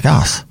people like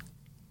us.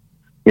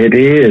 It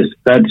is,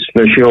 that's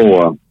for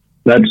sure.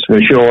 That's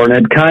for sure. And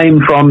it came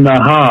from the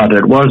heart.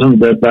 It wasn't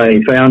that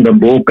they found a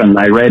book and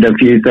they read a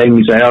few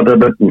things out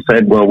of it and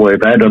said, well,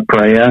 we've had a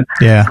prayer.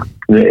 Yeah.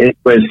 It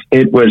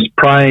was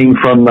praying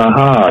from the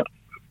heart.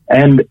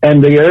 And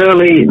the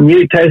early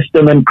New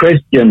Testament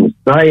Christians,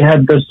 they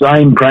had the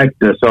same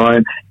practice.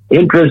 I'm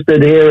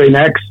interested here in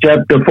Acts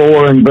chapter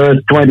 4 and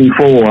verse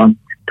 24,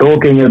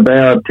 talking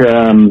about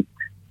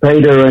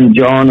Peter and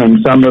John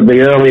and some of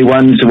the early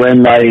ones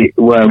when they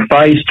were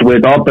faced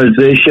with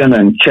opposition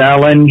and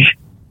challenge.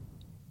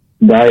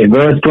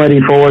 Verse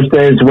 24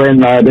 says,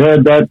 when they'd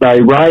heard that,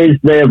 they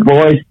raised their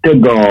voice to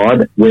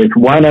God with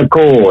one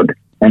accord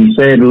and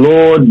said,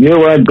 Lord,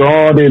 you are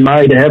God who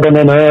made heaven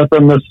and earth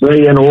and the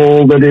sea and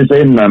all that is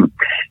in them.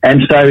 And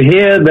so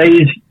here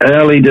these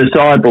early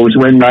disciples,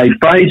 when they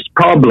faced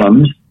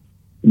problems,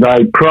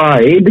 they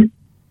prayed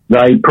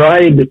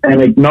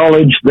and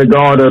acknowledged the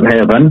God of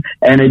heaven.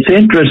 And it's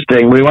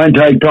interesting, we won't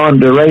take time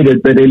to read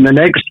it, but in the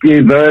next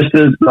few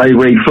verses, they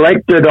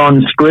reflected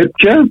on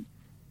Scripture.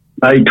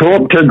 They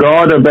talked to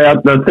God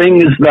about the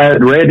things they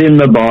had read in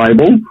the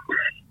Bible.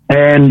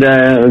 And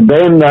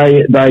then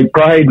they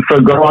prayed for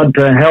God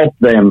to help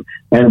them.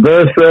 And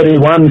verse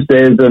 31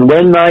 says, and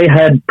when they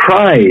had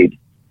prayed,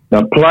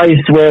 the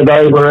place where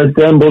they were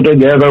assembled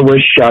together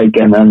was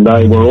shaken, and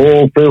they were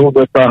all filled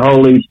with the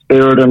Holy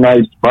Spirit, and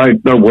they spoke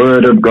the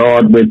word of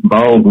God with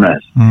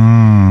boldness.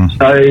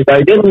 So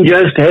they didn't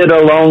just head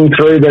along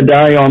through the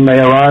day on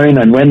their own,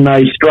 and when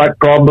they struck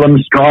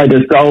problems, try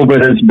to solve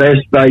it as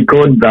best they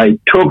could. They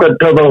took it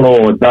to the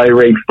Lord. They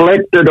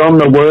reflected on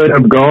the word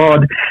of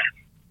God,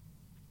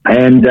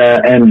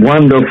 and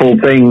wonderful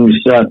things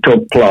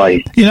took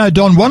place.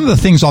 Don, one of the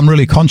things I'm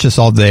really conscious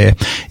of there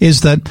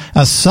is that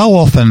so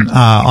often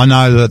I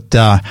know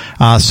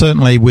that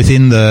certainly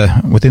within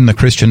the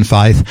Christian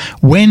faith,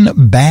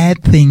 when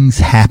bad things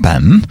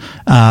happen,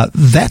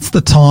 that's the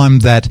time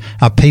that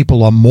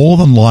people are more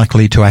than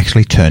likely to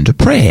actually turn to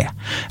prayer.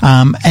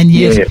 And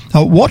yet,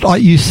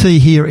 what you see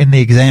here in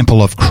the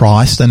example of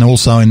Christ, and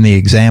also in the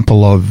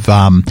example of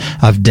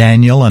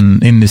Daniel,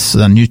 and in this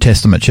New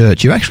Testament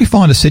church, you actually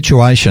find a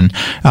situation situation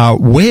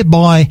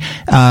whereby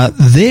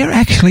they're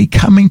actually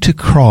coming to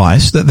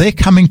Christ, that they're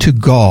coming to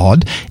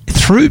God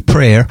through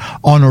prayer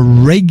on a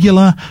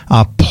regular,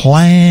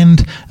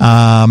 planned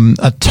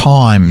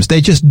times.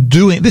 They're just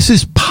doing, this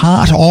is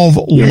part of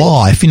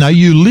life. You know,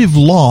 you live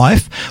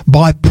life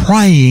by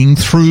praying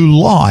through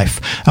life.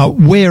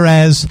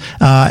 Whereas,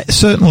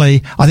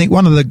 certainly, I think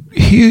one of the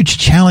huge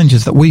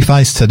challenges that we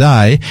face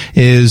today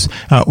is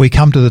we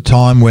come to the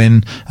time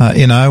when,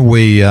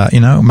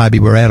 maybe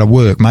we're out of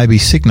work, maybe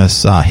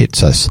sickness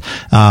hits us,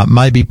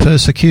 maybe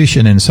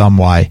persecution in some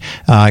way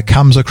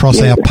comes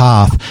across our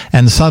path,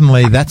 and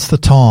suddenly that's the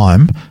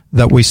time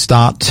that we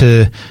start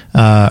to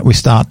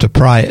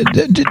pray.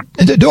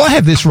 Do I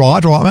have this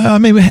right? I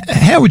mean,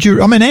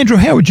 Andrew,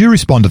 how would you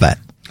respond to that?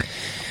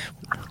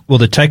 Well,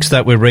 the text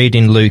that we read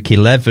in Luke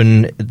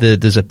 11,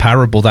 there's a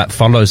parable that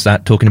follows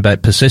that, talking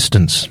about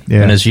persistence.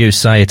 Yeah. And as you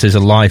say, it is a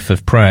life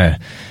of prayer.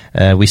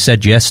 We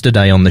said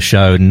yesterday on the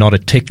show, not a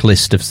tick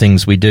list of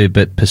things we do,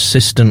 but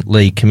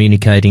persistently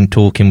communicating,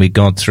 talking with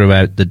God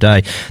throughout the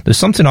day. There's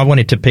something I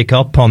wanted to pick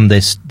up on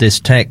this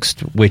text,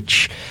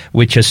 which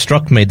has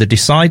struck me. The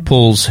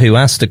disciples who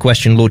asked the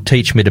question, Lord,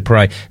 teach me to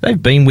pray,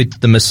 they've been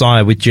with the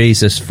Messiah, with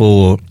Jesus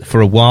for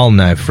a while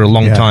now, for a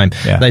long time.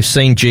 Yeah. They've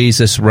seen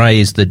Jesus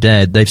raise the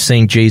dead. They've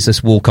seen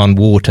Jesus walk on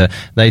water.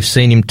 They've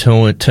seen him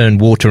turn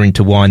water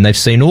into wine. They've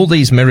seen all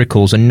these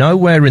miracles, and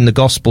nowhere in the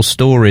gospel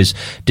stories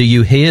do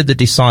you hear the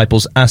disciples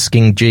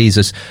asking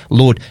Jesus,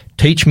 Lord,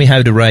 teach me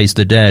how to raise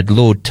the dead.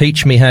 Lord,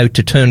 teach me how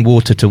to turn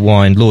water to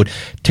wine. Lord,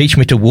 teach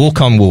me to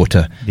walk on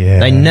water. Yeah.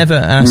 They never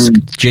ask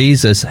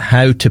Jesus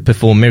how to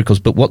perform miracles,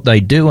 but what they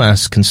do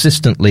ask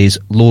consistently is,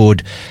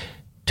 Lord,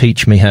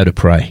 teach me how to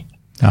pray.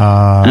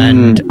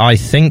 And I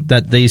think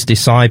that these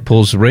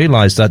disciples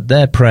realized that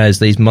their prayers,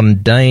 these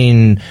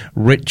mundane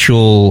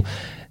ritual,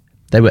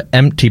 they were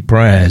empty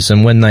prayers,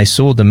 and when they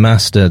saw the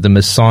Master, the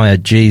Messiah,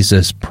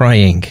 Jesus,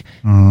 praying,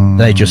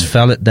 they just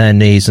fell at their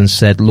knees and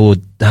said, Lord,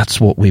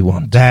 that's what we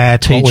want.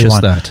 Teach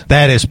us that.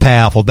 That is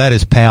powerful. That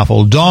is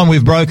powerful. Don,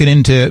 we've broken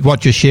into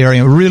what you're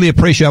sharing. I really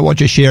appreciate what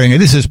you're sharing.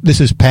 This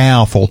is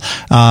powerful.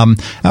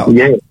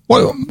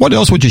 What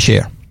else would you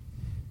share?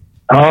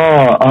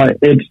 I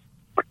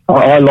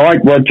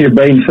like what you've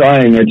been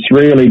saying. It's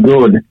really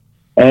good.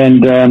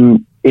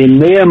 And in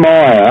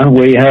Nehemiah,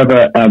 we have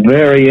a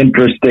very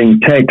interesting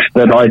text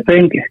that I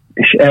think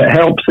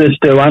helps us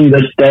to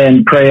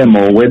understand prayer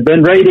more. We've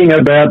been reading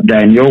about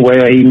Daniel,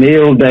 where he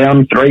kneeled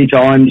down 3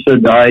 times a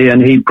day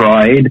and he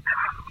prayed.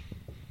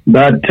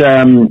 But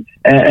and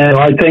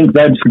I think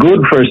that's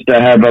good for us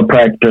to have a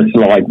practice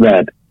like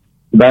that.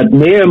 But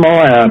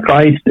Nehemiah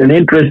faced an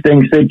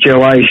interesting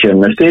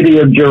situation. The city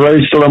of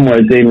Jerusalem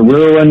was in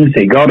ruins.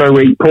 He got a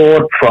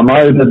report from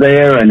over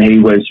there and he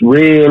was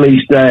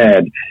really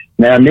sad.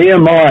 Now,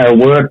 Nehemiah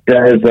worked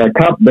as a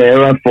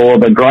cupbearer for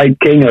the great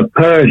king of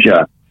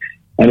Persia,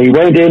 and he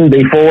went in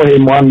before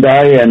him one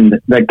day, and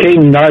the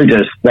king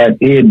noticed that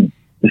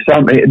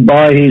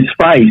by his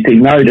face, he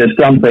noticed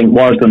something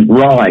wasn't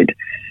right.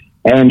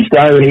 And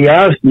so he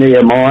asked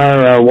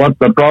Nehemiah what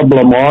the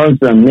problem was,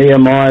 and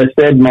Nehemiah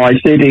said, my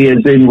city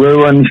is in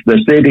ruins, the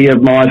city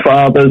of my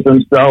fathers,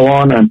 and so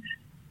on.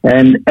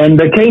 And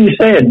the king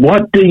said,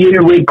 what do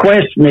you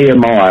request,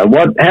 Nehemiah?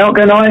 How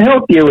can I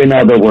help you, in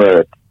other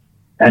words?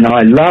 And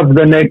I love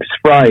the next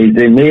phrase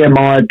in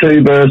Nehemiah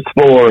 2 verse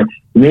 4.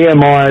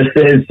 Nehemiah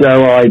says,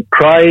 so I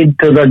prayed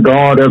to the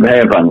God of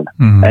heaven.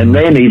 And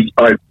then he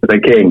spoke to the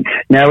king.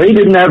 Now, he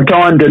didn't have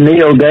time to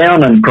kneel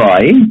down and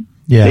pray.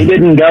 Yeah. He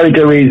didn't go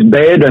to his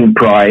bed and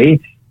pray.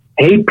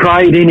 He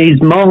prayed in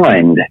his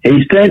mind.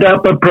 He sent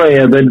up a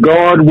prayer that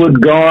God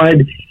would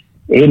guide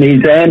in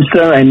his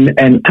answer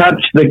and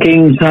touch the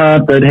king's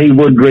heart, that he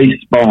would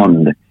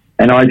respond.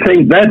 And I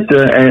think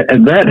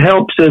that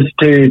helps us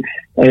to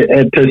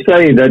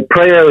say that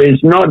prayer is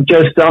not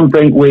just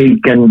something we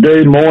can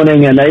do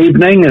morning and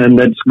evening, and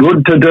it's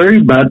good to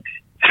do, but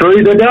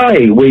through the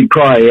day we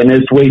pray. And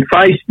as we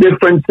face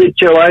different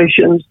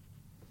situations,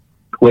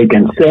 we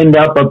can send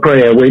up a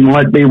prayer. We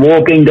might be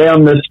walking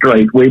down the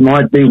street. We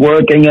might be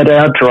working at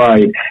our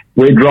trade.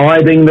 We're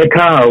driving the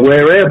car,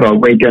 wherever.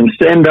 We can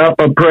send up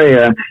a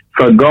prayer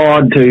for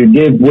God to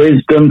give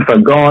wisdom, for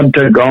God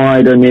to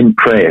guide and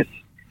impress.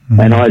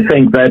 And I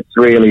think that's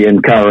really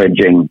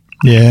encouraging.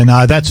 Yeah,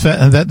 no,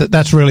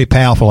 that's really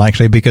powerful,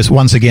 actually, because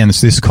once again, it's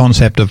this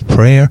concept of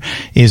prayer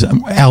is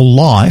our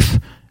life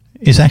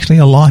is actually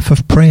a life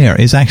of prayer,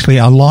 is actually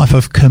a life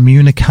of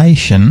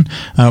communication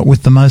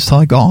with the Most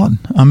High God.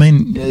 I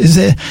mean, is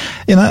there,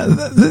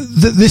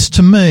 this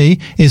to me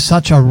is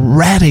such a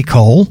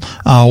radical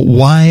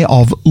way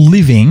of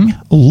living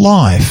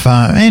life.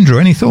 Andrew,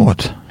 any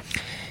thought?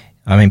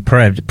 I mean,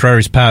 prayer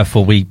is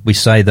powerful. We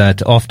say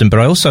that often, but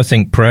I also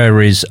think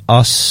prayer is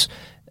us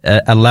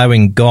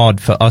allowing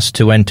God for us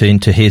to enter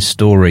into his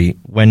story.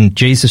 When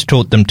Jesus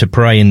taught them to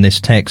pray in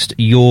this text,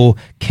 your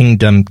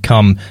kingdom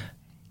come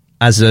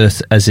as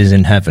earth as is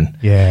in heaven.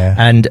 Yeah.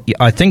 And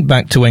I think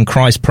back to when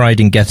Christ prayed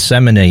in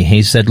Gethsemane.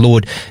 He said,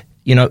 Lord,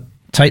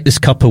 take this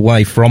cup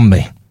away from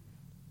me,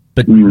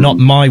 but not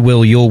my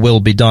will, your will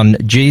be done.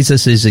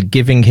 Jesus is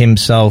giving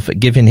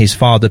his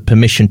Father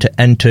permission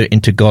to enter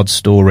into God's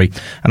story.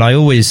 And I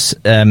always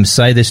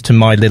say this to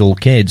my little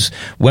kids.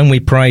 When we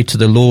pray to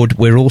the Lord,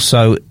 we're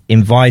also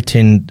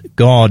inviting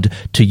God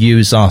to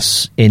use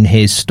us in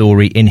his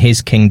story, in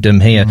his kingdom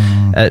here.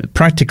 A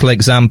practical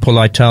example,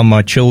 I tell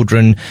my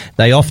children,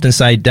 they often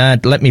say,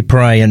 Dad, let me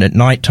pray. And at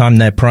night time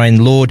they're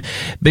praying, Lord,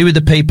 be with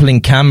the people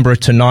in Canberra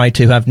tonight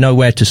who have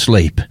nowhere to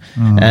sleep.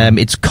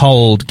 It's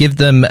cold. Give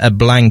them a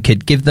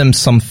blanket. Give them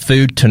some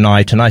food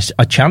tonight. And I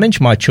challenge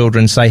my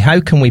children, say,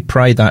 how can we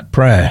pray that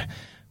prayer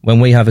when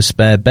we have a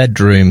spare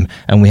bedroom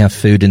and we have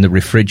food in the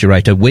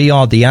refrigerator? We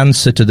are the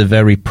answer to the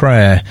very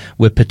prayer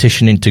we're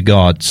petitioning to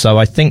God. So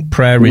I think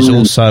prayer is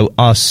also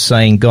us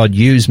saying, God,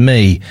 use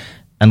me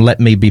and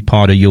let me be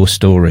part of your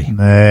story.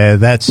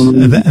 That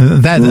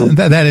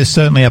is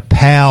certainly a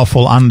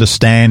powerful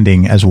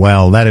understanding as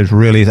well. That is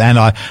really, and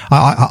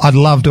I'd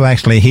love to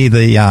actually hear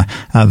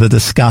the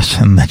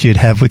discussion that you'd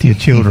have with your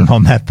children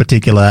on that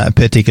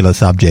particular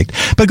subject.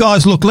 But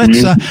guys, look,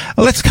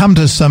 let's come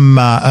to some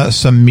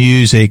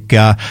music.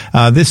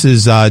 This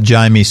is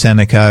Jamie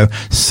Seneco.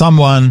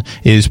 Someone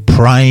is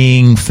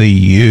praying for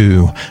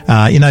you.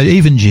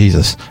 Even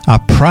Jesus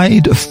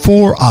prayed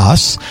for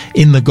us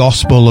in the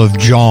Gospel of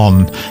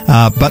John.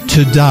 But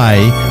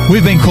today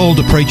we've been called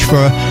to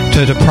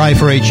to pray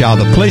for each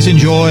other. Please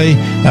enjoy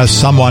as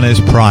someone is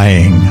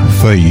praying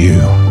for you.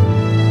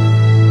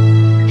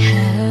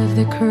 Have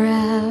the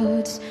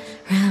crowds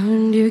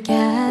round you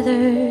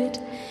gathered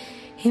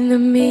in the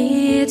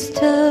midst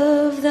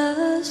of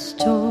the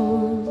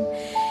storm?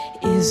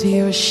 Is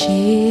your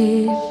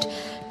ship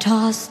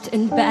tossed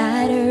and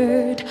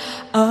battered?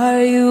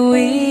 Are you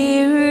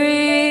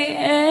weary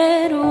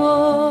and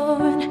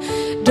worn?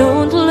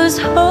 Don't lose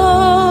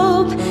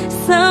hope,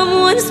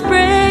 someone's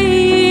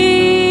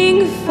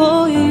praying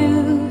for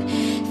you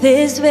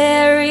this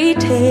very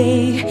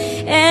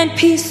day, and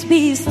peace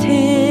be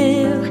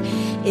still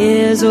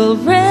is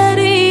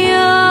already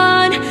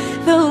on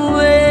the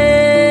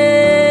way.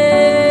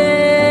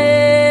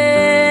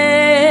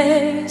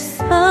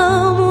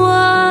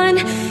 Someone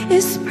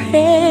is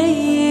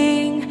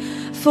praying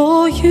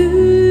for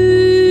you.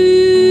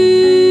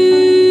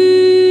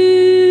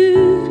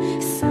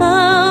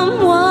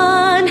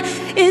 Someone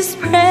is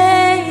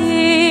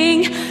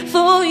praying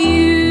for you.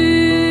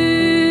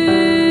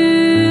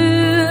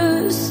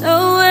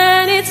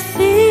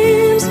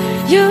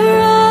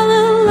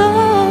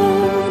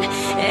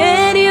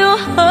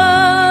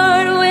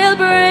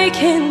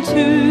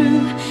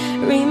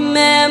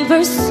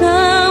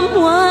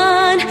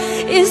 Someone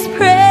is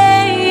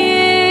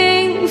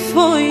praying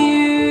for you.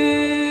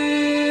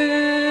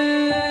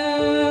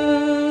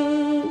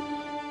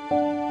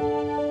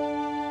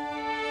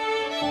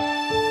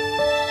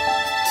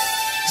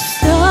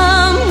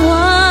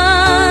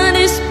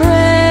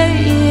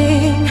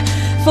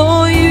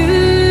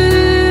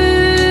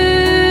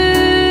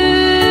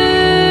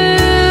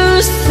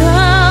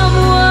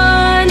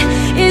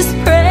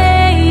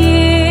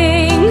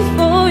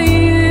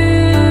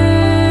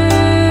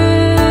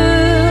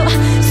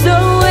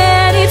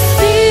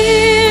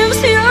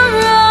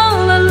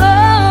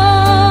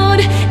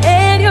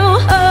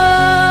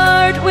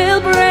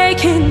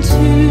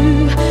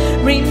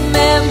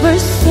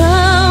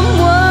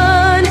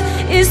 Someone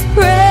is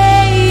praying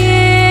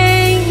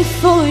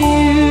for you.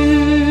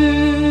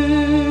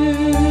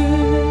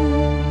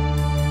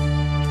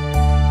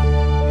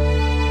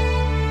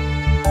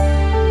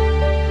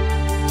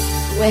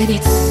 When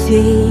it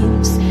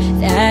seems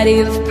that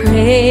you've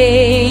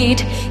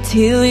prayed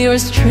till your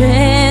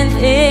strength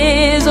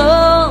is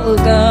all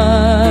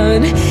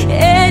gone,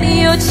 and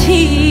your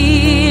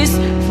tears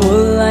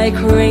fall like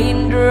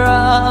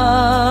raindrops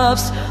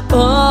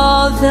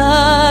all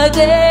the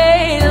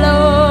day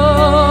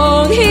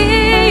long.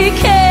 He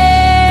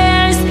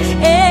cares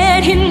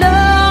and he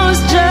knows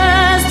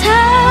just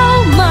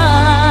how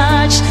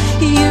much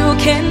you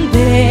can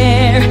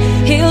bear.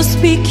 He'll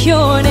speak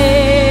your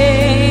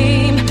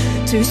name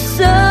to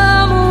someone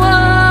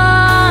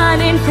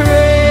in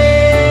prayer.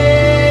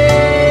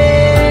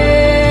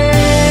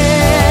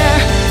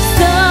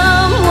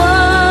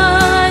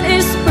 Someone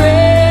is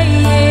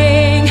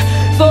praying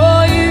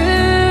for you.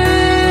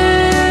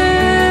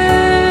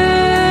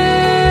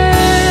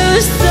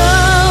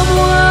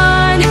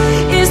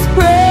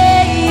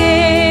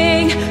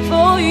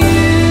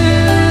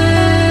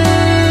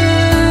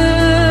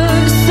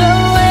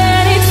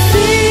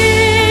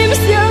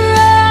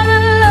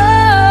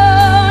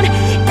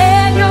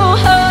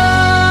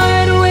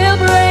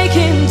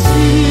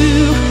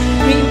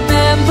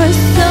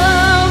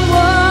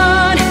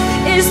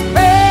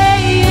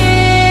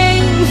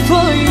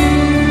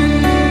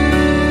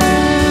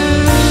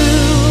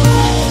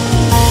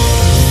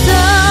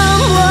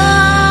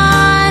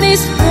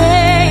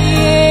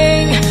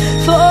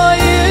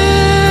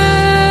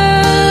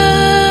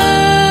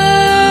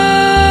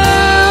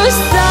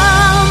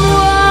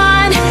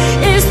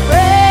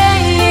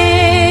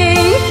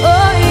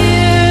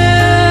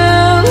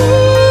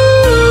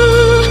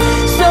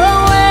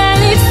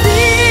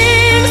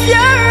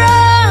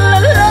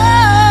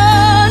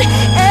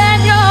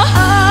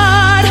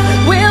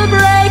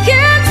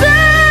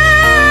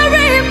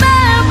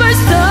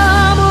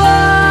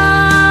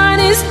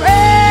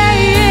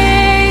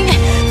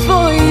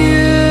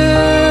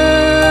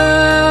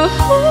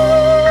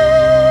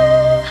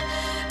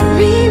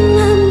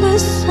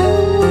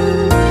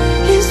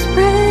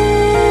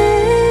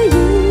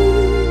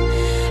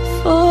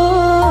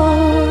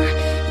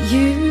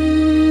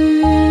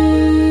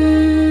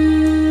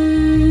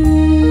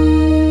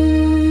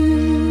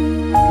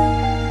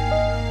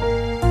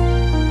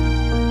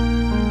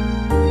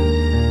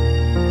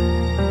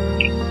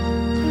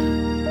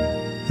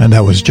 And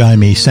that was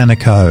Jamie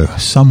Sanico.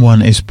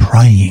 Someone is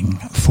praying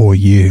for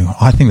you.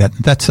 I think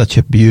that's such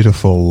a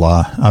beautiful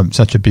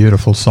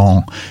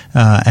song,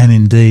 and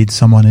indeed,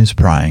 someone is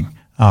praying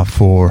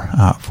for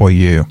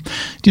you.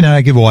 Do you know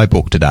our giveaway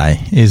book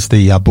today is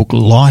the book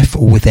Life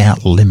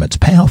Without Limits,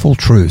 Powerful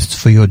Truths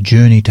for Your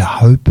Journey to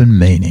Hope and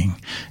Meaning.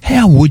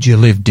 How would you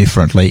live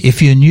differently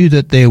if you knew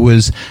that there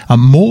was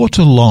more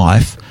to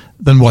life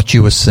than what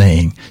you were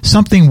seeing?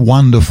 Something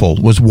wonderful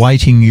was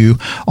waiting you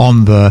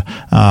on the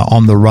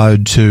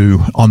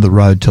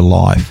road to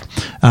life.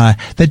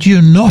 That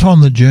you're not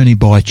on the journey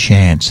by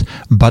chance,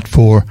 but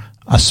for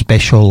a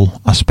special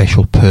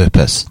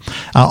purpose.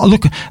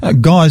 Look,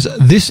 guys,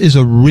 this is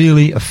a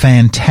really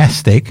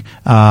fantastic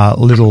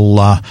little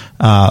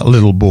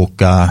book.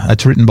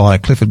 It's written by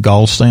Clifford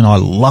Goldstein. I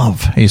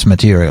love his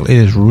material. It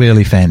is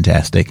really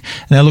fantastic.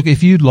 Now, look,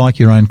 if you'd like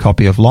your own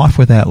copy of Life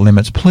Without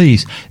Limits,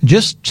 please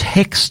just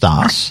text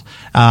us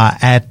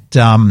at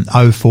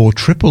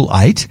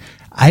 04888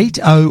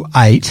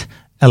 808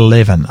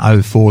 11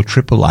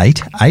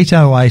 04888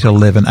 808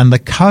 11, and the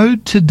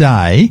code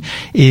today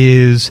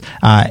is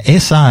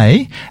SA,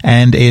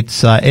 and it's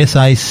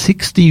SA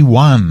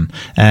 61,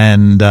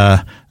 and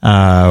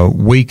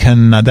we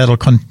can that'll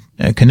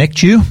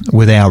connect you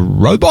with our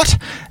robot,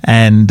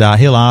 and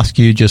he'll ask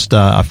you just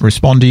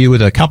respond to you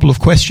with a couple of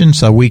questions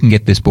so we can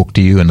get this book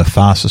to you in the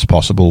fastest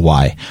possible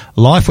way.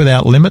 Life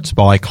Without Limits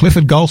by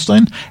Clifford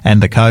Goldstein,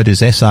 and the code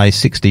is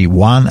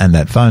SA61, and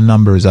that phone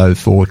number is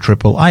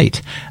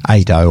 04888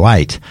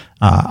 808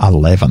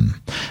 11.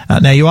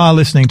 Now you are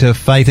listening to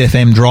Faith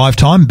FM Drive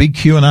Time, big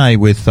Q&A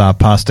with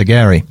Pastor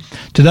Gary.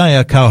 Today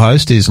our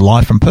co-host is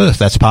live from Perth.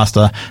 That's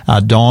Pastor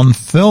Don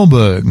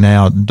Felberg.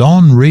 Now,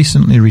 Don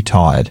recently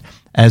retired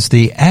as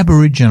the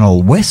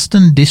Aboriginal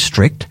Western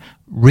District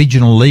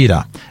Regional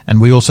Leader.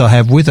 And we also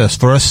have with us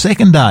for a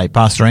second day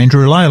Pastor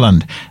Andrew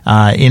Leyland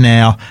in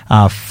our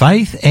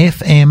Faith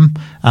FM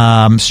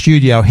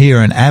studio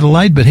here in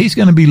Adelaide, but he's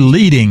going to be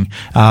leading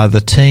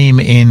the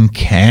team in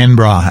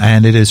Canberra,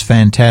 and it is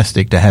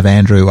fantastic to have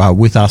Andrew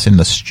with us in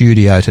the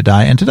studio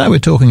today. And today we're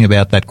talking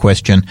about that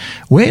question,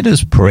 where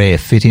does prayer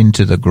fit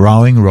into the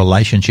growing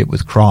relationship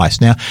with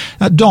Christ? Now,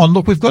 Don,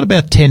 look, we've got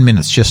about 10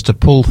 minutes just to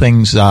pull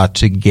things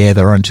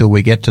together until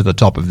we get to the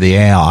top of the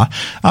hour.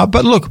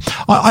 But look,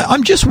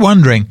 I'm just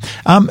wondering,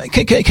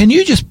 can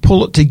you just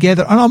pull it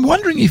together? And I'm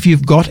wondering if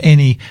you've got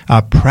any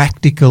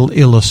practical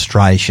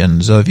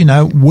illustrations of,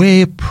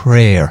 where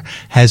prayer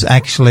has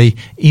actually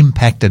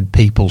impacted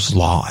people's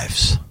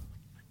lives.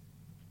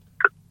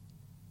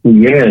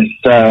 Yes,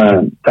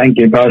 thank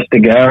you, Pastor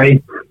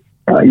Gary.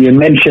 You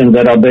mentioned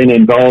that I've been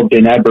involved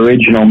in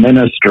Aboriginal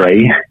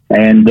ministry,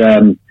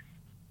 and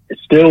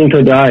still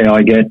today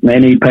I get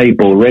many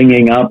people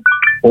ringing up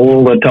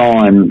all the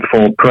time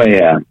for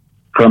prayer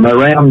from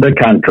around the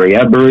country,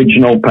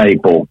 Aboriginal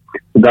people.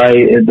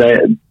 They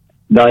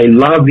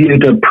love you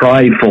to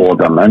pray for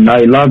them, and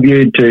they love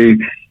you to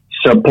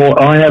support.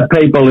 I have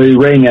people who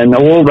ring and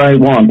all they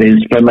want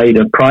is for me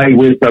to pray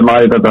with them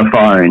over the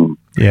phone.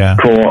 Yeah.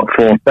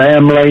 For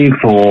family,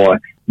 for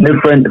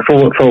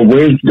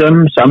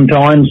wisdom,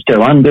 sometimes to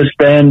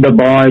understand the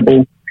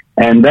Bible.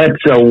 And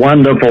that's a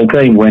wonderful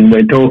thing when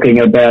we're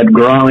talking about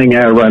growing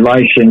our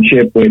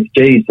relationship with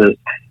Jesus,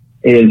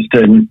 is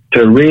to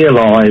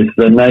realize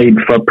the need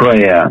for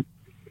prayer.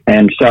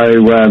 And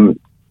so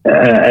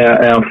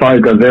our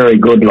folk are very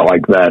good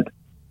like that.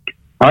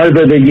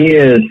 Over the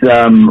years,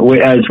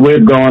 as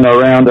we've gone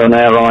around on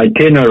our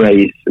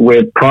itineraries,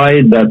 we've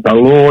prayed that the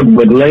Lord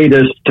would lead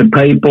us to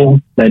people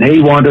that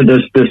He wanted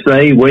us to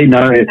see. We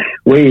know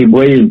we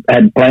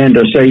had planned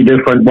to see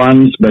different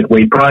ones, but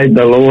we prayed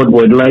the Lord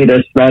would lead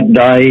us that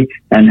day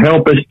and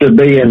help us to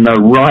be in the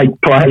right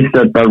place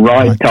at the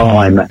right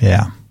time.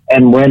 Yeah.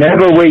 And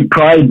whenever we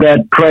prayed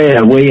that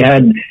prayer, we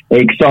had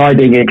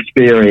exciting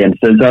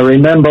experiences. I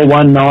remember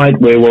one night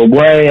we were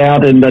way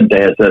out in the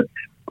desert,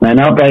 and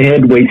up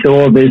ahead we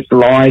saw this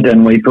light,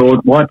 and we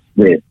thought, what's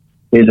this?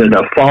 Is it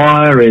a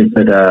fire?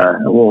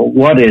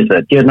 What is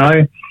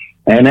it,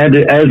 And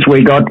as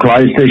we got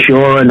closer,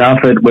 sure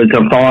enough, it was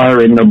a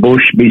fire in the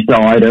bush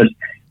beside us.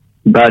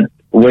 But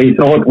we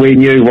thought we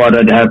knew what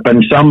had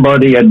happened.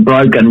 Somebody had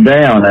broken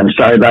down, and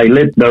so they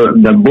lit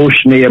the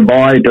bush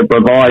nearby to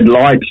provide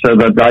light so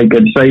that they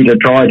could see to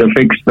try to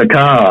fix the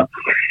car.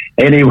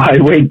 Anyway,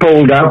 we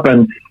pulled up,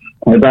 and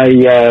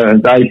they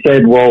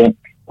said, well,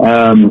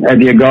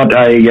 have you got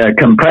a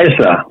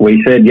compressor?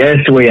 We said, yes,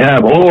 we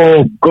have.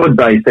 Oh, good,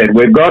 they said.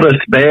 We've got a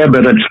spare,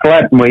 but it's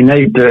flat and we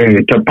need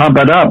to pump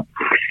it up.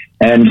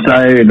 And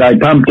so they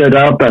pumped it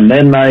up, and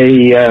then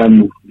they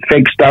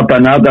fixed up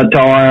another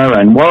tire.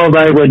 And while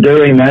they were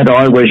doing that,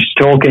 I was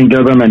talking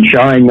to them and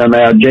showing them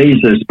our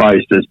Jesus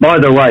posters. By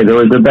the way, there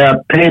was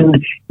about 10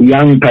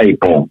 young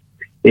people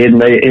in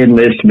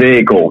this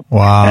vehicle.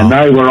 Wow. And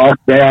they were off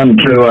down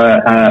to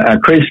a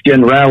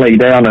Christian rally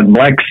down at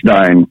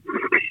Blackstone.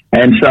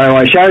 And so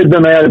I showed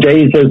them our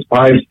Jesus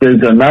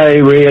posters, and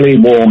they really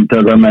warmed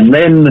to them. And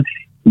then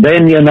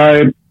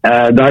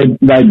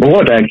they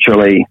bought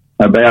actually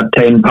about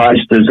 10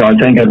 posters, I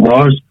think it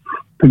was.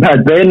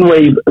 But then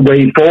we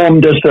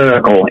formed a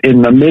circle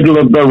in the middle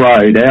of the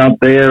road out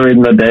there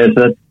in the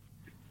desert,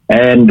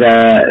 and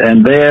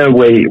there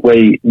we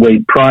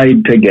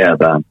prayed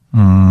together.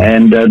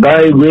 And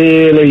they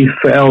really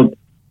felt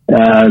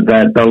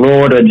that the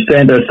Lord had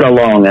sent us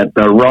along at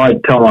the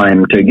right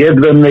time to give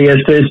them the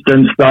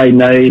assistance they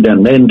need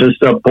and then to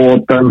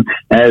support them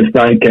as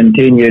they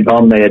continued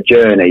on their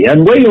journey.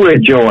 And we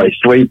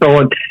rejoiced. We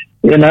thought,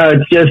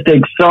 it's just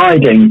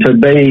exciting to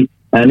be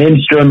an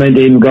instrument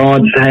in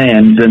God's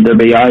hands and to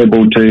be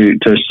able to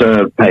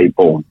serve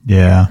people.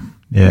 Yeah.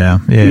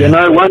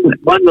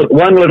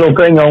 One little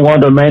thing I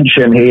want to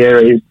mention here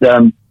is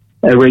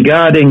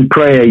regarding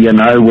prayer.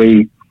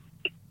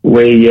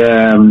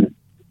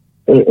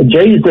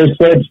 Jesus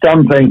said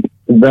something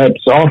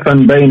that's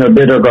often been a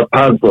bit of a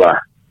puzzler.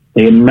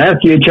 In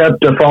Matthew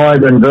chapter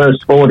 5 and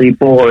verse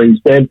 44,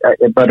 he said,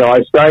 "But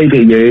I say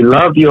to you,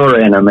 love your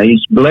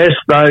enemies, bless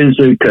those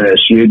who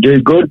curse you, do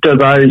good to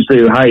those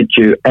who hate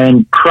you,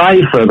 and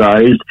pray for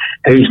those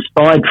who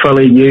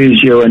spitefully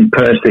use you and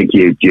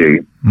persecute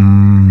you."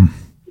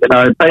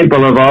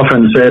 People have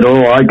often said,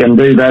 I can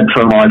do that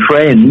for my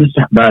friends,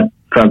 but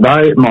for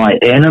my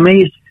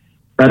enemies?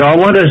 But I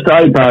want to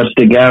say,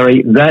 Pastor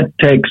Gary, that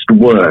text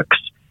works.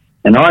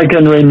 And I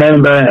can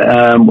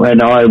remember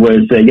when I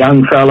was a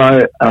young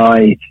fellow,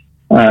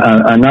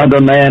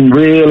 another man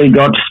really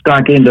got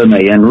stuck into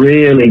me and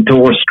really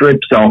tore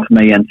strips off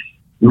me. And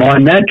my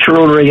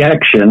natural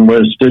reaction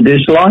was to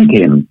dislike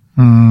him.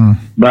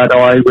 But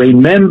I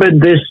remembered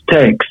this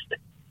text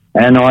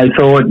and I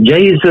thought,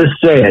 Jesus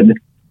said,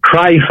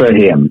 pray for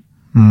him.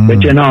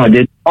 But I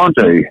didn't want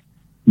to.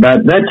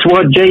 But that's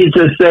what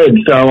Jesus said,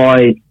 so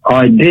I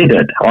did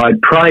it. I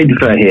prayed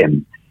for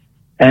him.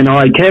 And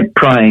I kept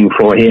praying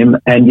for him,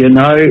 and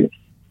I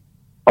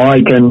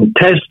can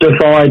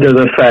testify to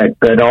the fact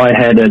that I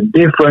had a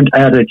different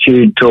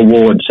attitude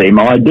towards him.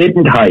 I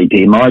didn't hate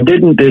him, I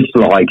didn't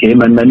dislike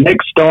him, and the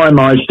next time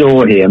I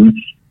saw him,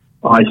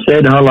 I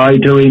said hello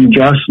to him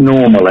just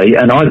normally,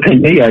 and I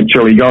think he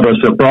actually got a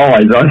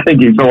surprise. I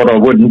think he thought I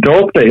wouldn't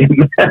talk to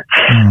him.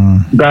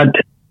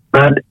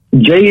 But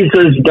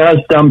Jesus does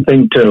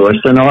something to us,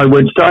 and I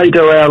would say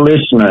to our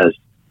listeners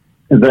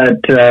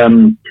that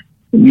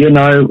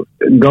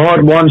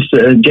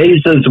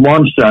Jesus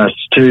wants us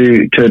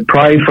to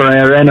pray for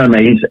our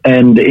enemies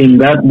and in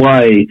that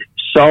way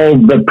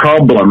solve the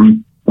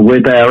problem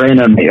with our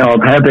enemy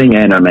of having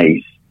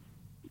enemies.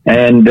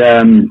 And,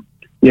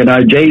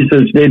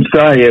 Jesus did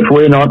say if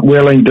we're not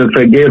willing to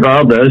forgive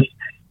others,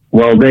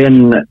 well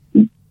then,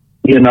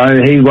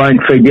 he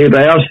won't forgive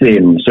our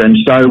sins. And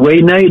so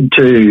we need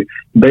to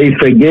be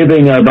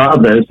forgiving of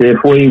others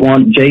if we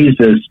want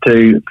Jesus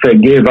to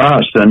forgive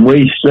us, and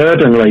we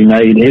certainly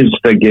need his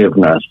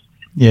forgiveness.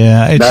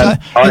 Yeah,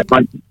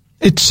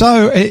 it's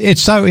so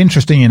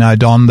interesting,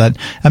 Don, that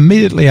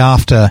immediately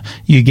after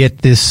you get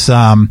this,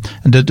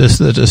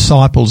 the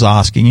disciples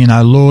asking,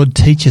 Lord,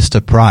 teach us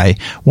to pray.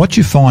 What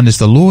you find is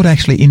the Lord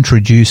actually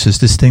introduces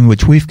this thing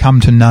which we've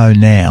come to know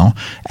now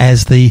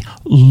as the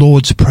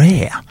Lord's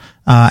Prayer.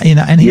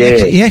 And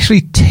he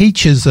actually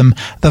teaches them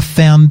the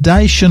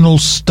foundational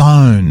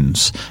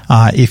stones,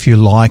 if you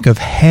like, of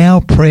how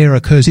prayer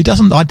occurs. He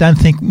doesn't, I don't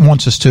think,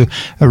 wants us to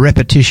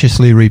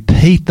repetitiously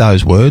repeat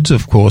those words.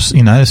 Of course,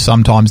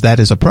 sometimes that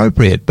is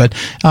appropriate. But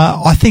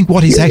I think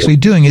what he's actually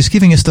doing is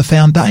giving us the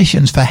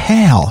foundations for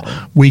how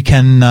we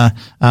can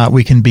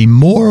be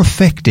more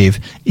effective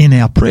in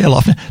our prayer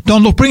life.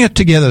 Don, look, bring it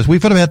together.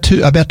 We've got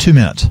about 2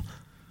 minutes.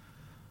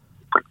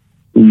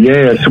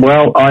 Yes,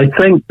 well, I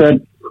think that.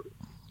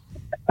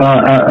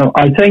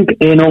 I think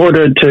in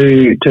order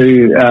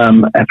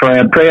for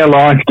our prayer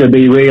life to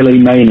be really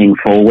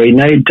meaningful, we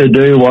need to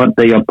do what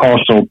the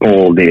Apostle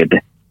Paul did.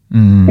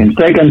 In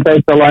 2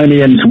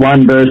 Thessalonians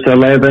 1 verse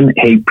 11,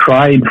 he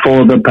prayed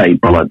for the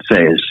people, it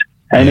says.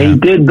 And he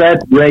did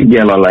that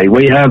regularly.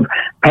 We have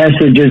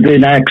passages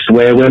in Acts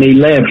where when he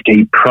left,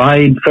 he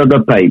prayed for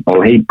the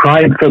people. He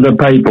prayed for the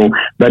people.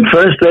 But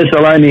 1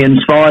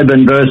 Thessalonians 5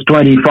 and verse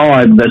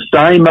 25, the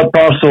same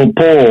Apostle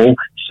Paul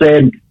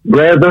said,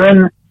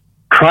 brethren,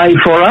 pray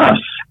for us.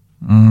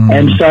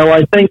 And so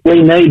I think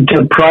we need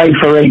to pray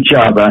for each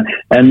other.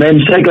 And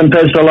then 2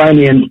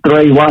 Thessalonians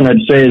 3:1,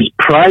 it says,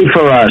 pray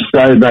for us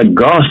so the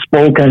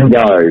gospel can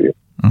go.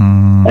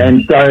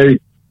 And so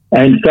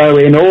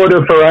in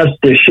order for us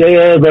to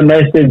share the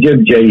message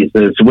of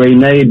Jesus, we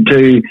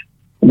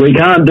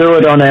can't do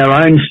it on our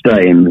own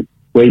steam.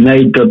 We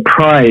need to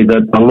pray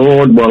that the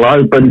Lord will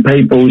open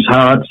people's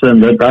hearts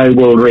and that they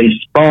will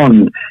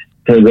respond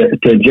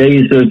to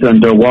Jesus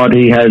and to what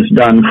he has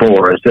done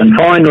for us. And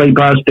finally,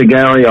 Pastor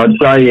Gary, I'd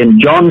say in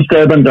John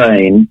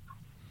 17,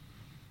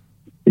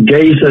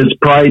 Jesus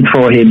prayed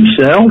for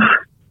himself,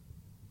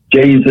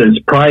 Jesus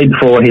prayed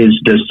for his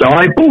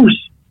disciples,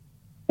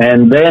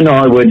 and then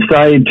I would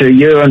say to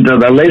you and to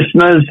the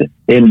listeners,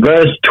 in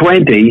verse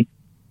 20,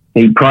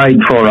 he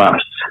prayed for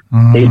us.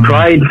 He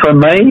prayed for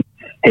me,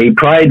 he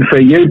prayed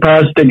for you,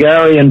 Pastor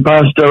Gary and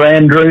Pastor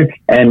Andrew,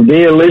 and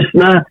dear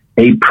listener,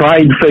 he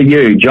prayed for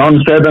you.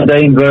 John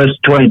 17 verse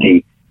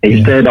 20.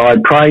 He said, I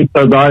pray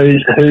for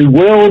those who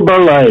will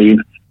believe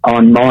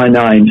on my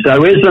name.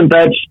 So isn't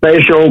that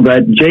special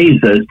that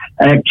Jesus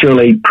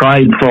actually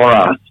prayed for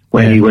us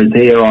when he was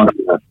here on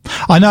earth?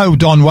 I know,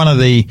 Don, one of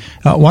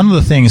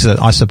the things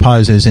that I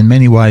suppose is in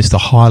many ways the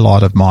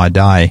highlight of my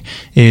day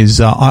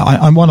is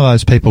I'm one of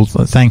those people,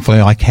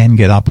 thankfully, I can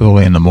get up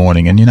early in the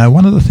morning. And,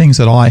 one of the things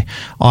that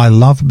I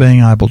love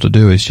being able to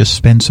do is just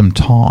spend some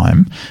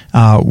time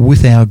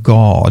with our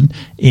God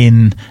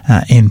in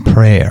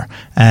prayer.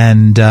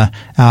 And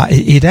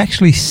it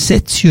actually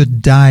sets your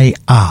day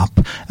up.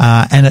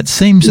 And it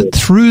seems that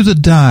through the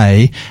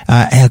day,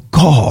 our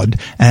God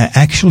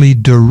actually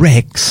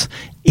directs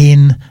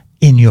in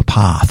your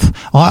path.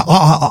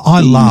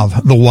 I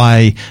love the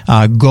way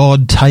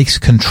God takes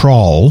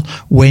control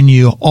when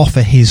you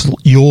offer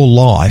your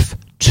life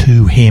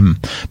to Him.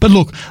 But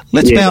look,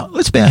 let's bow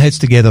our heads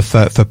together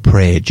for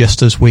prayer,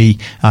 just as we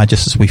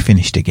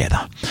finish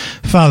together.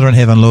 Father in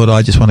heaven, Lord,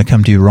 I just want to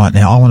come to you right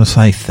now. I want to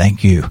say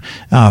thank you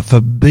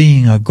for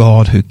being a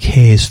God who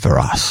cares for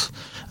us.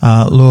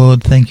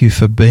 Lord, thank you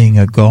for being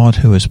a God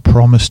who has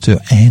promised to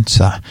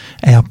answer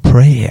our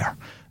prayer.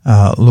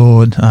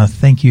 Lord,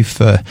 thank you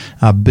for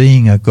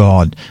being a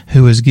God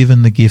who has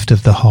given the gift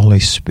of the Holy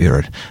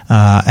Spirit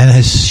and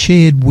has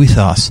shared with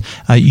us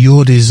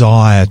your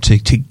desire to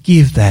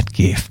give that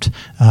gift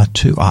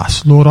to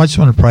us. Lord, I just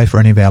want to pray for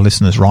any of our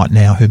listeners right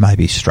now who may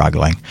be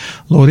struggling.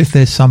 Lord, if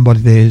there's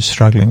somebody there who's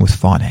struggling with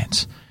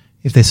finance,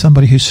 if there's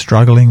somebody who's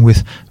struggling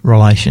with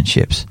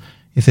relationships,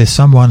 if there's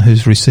someone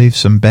who's received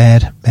some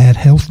bad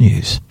health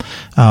news,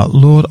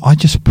 Lord, I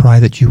just pray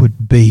that you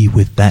would be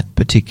with that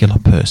particular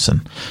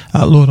person.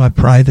 Lord, I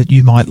pray that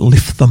you might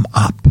lift them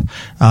up.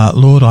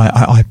 Lord,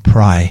 I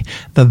pray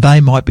that they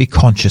might be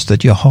conscious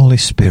that your Holy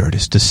Spirit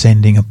is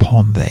descending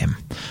upon them.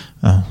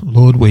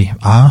 Lord, we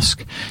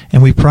ask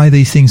and we pray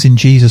these things in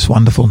Jesus'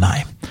 wonderful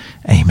name.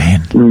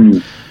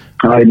 Amen.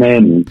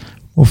 Amen.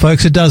 Well,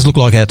 folks, it does look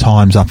like our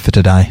time's up for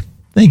today.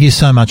 Thank you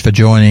so much for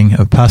joining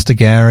Pastor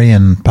Gary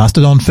and Pastor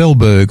Don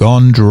Felberg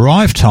on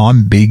Drive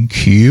Time Big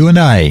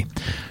Q&A.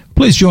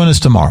 Please join us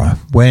tomorrow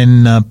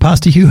when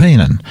Pastor Hugh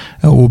Heenan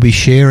will be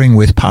sharing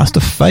with Pastor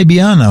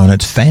Fabiano, and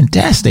it's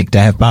fantastic to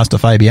have Pastor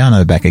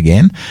Fabiano back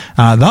again.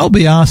 They'll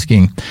be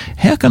asking,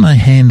 how can I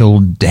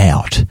handle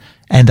doubt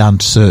and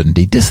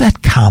uncertainty? Does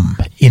that come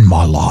in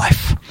my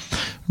life?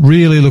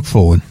 Really look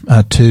forward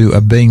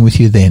to being with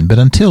you then. But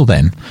until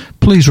then,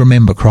 please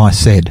remember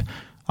Christ said,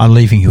 I'm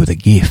leaving you with a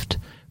gift.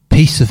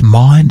 Peace of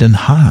mind and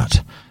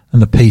heart,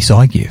 and the peace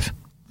I give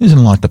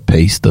isn't like the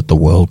peace that the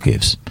world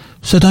gives.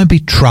 So don't be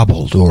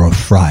troubled or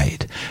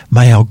afraid.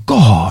 May our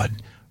God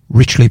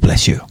richly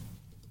bless you.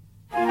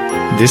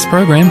 This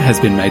program has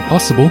been made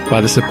possible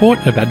by the support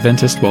of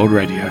Adventist World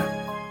Radio.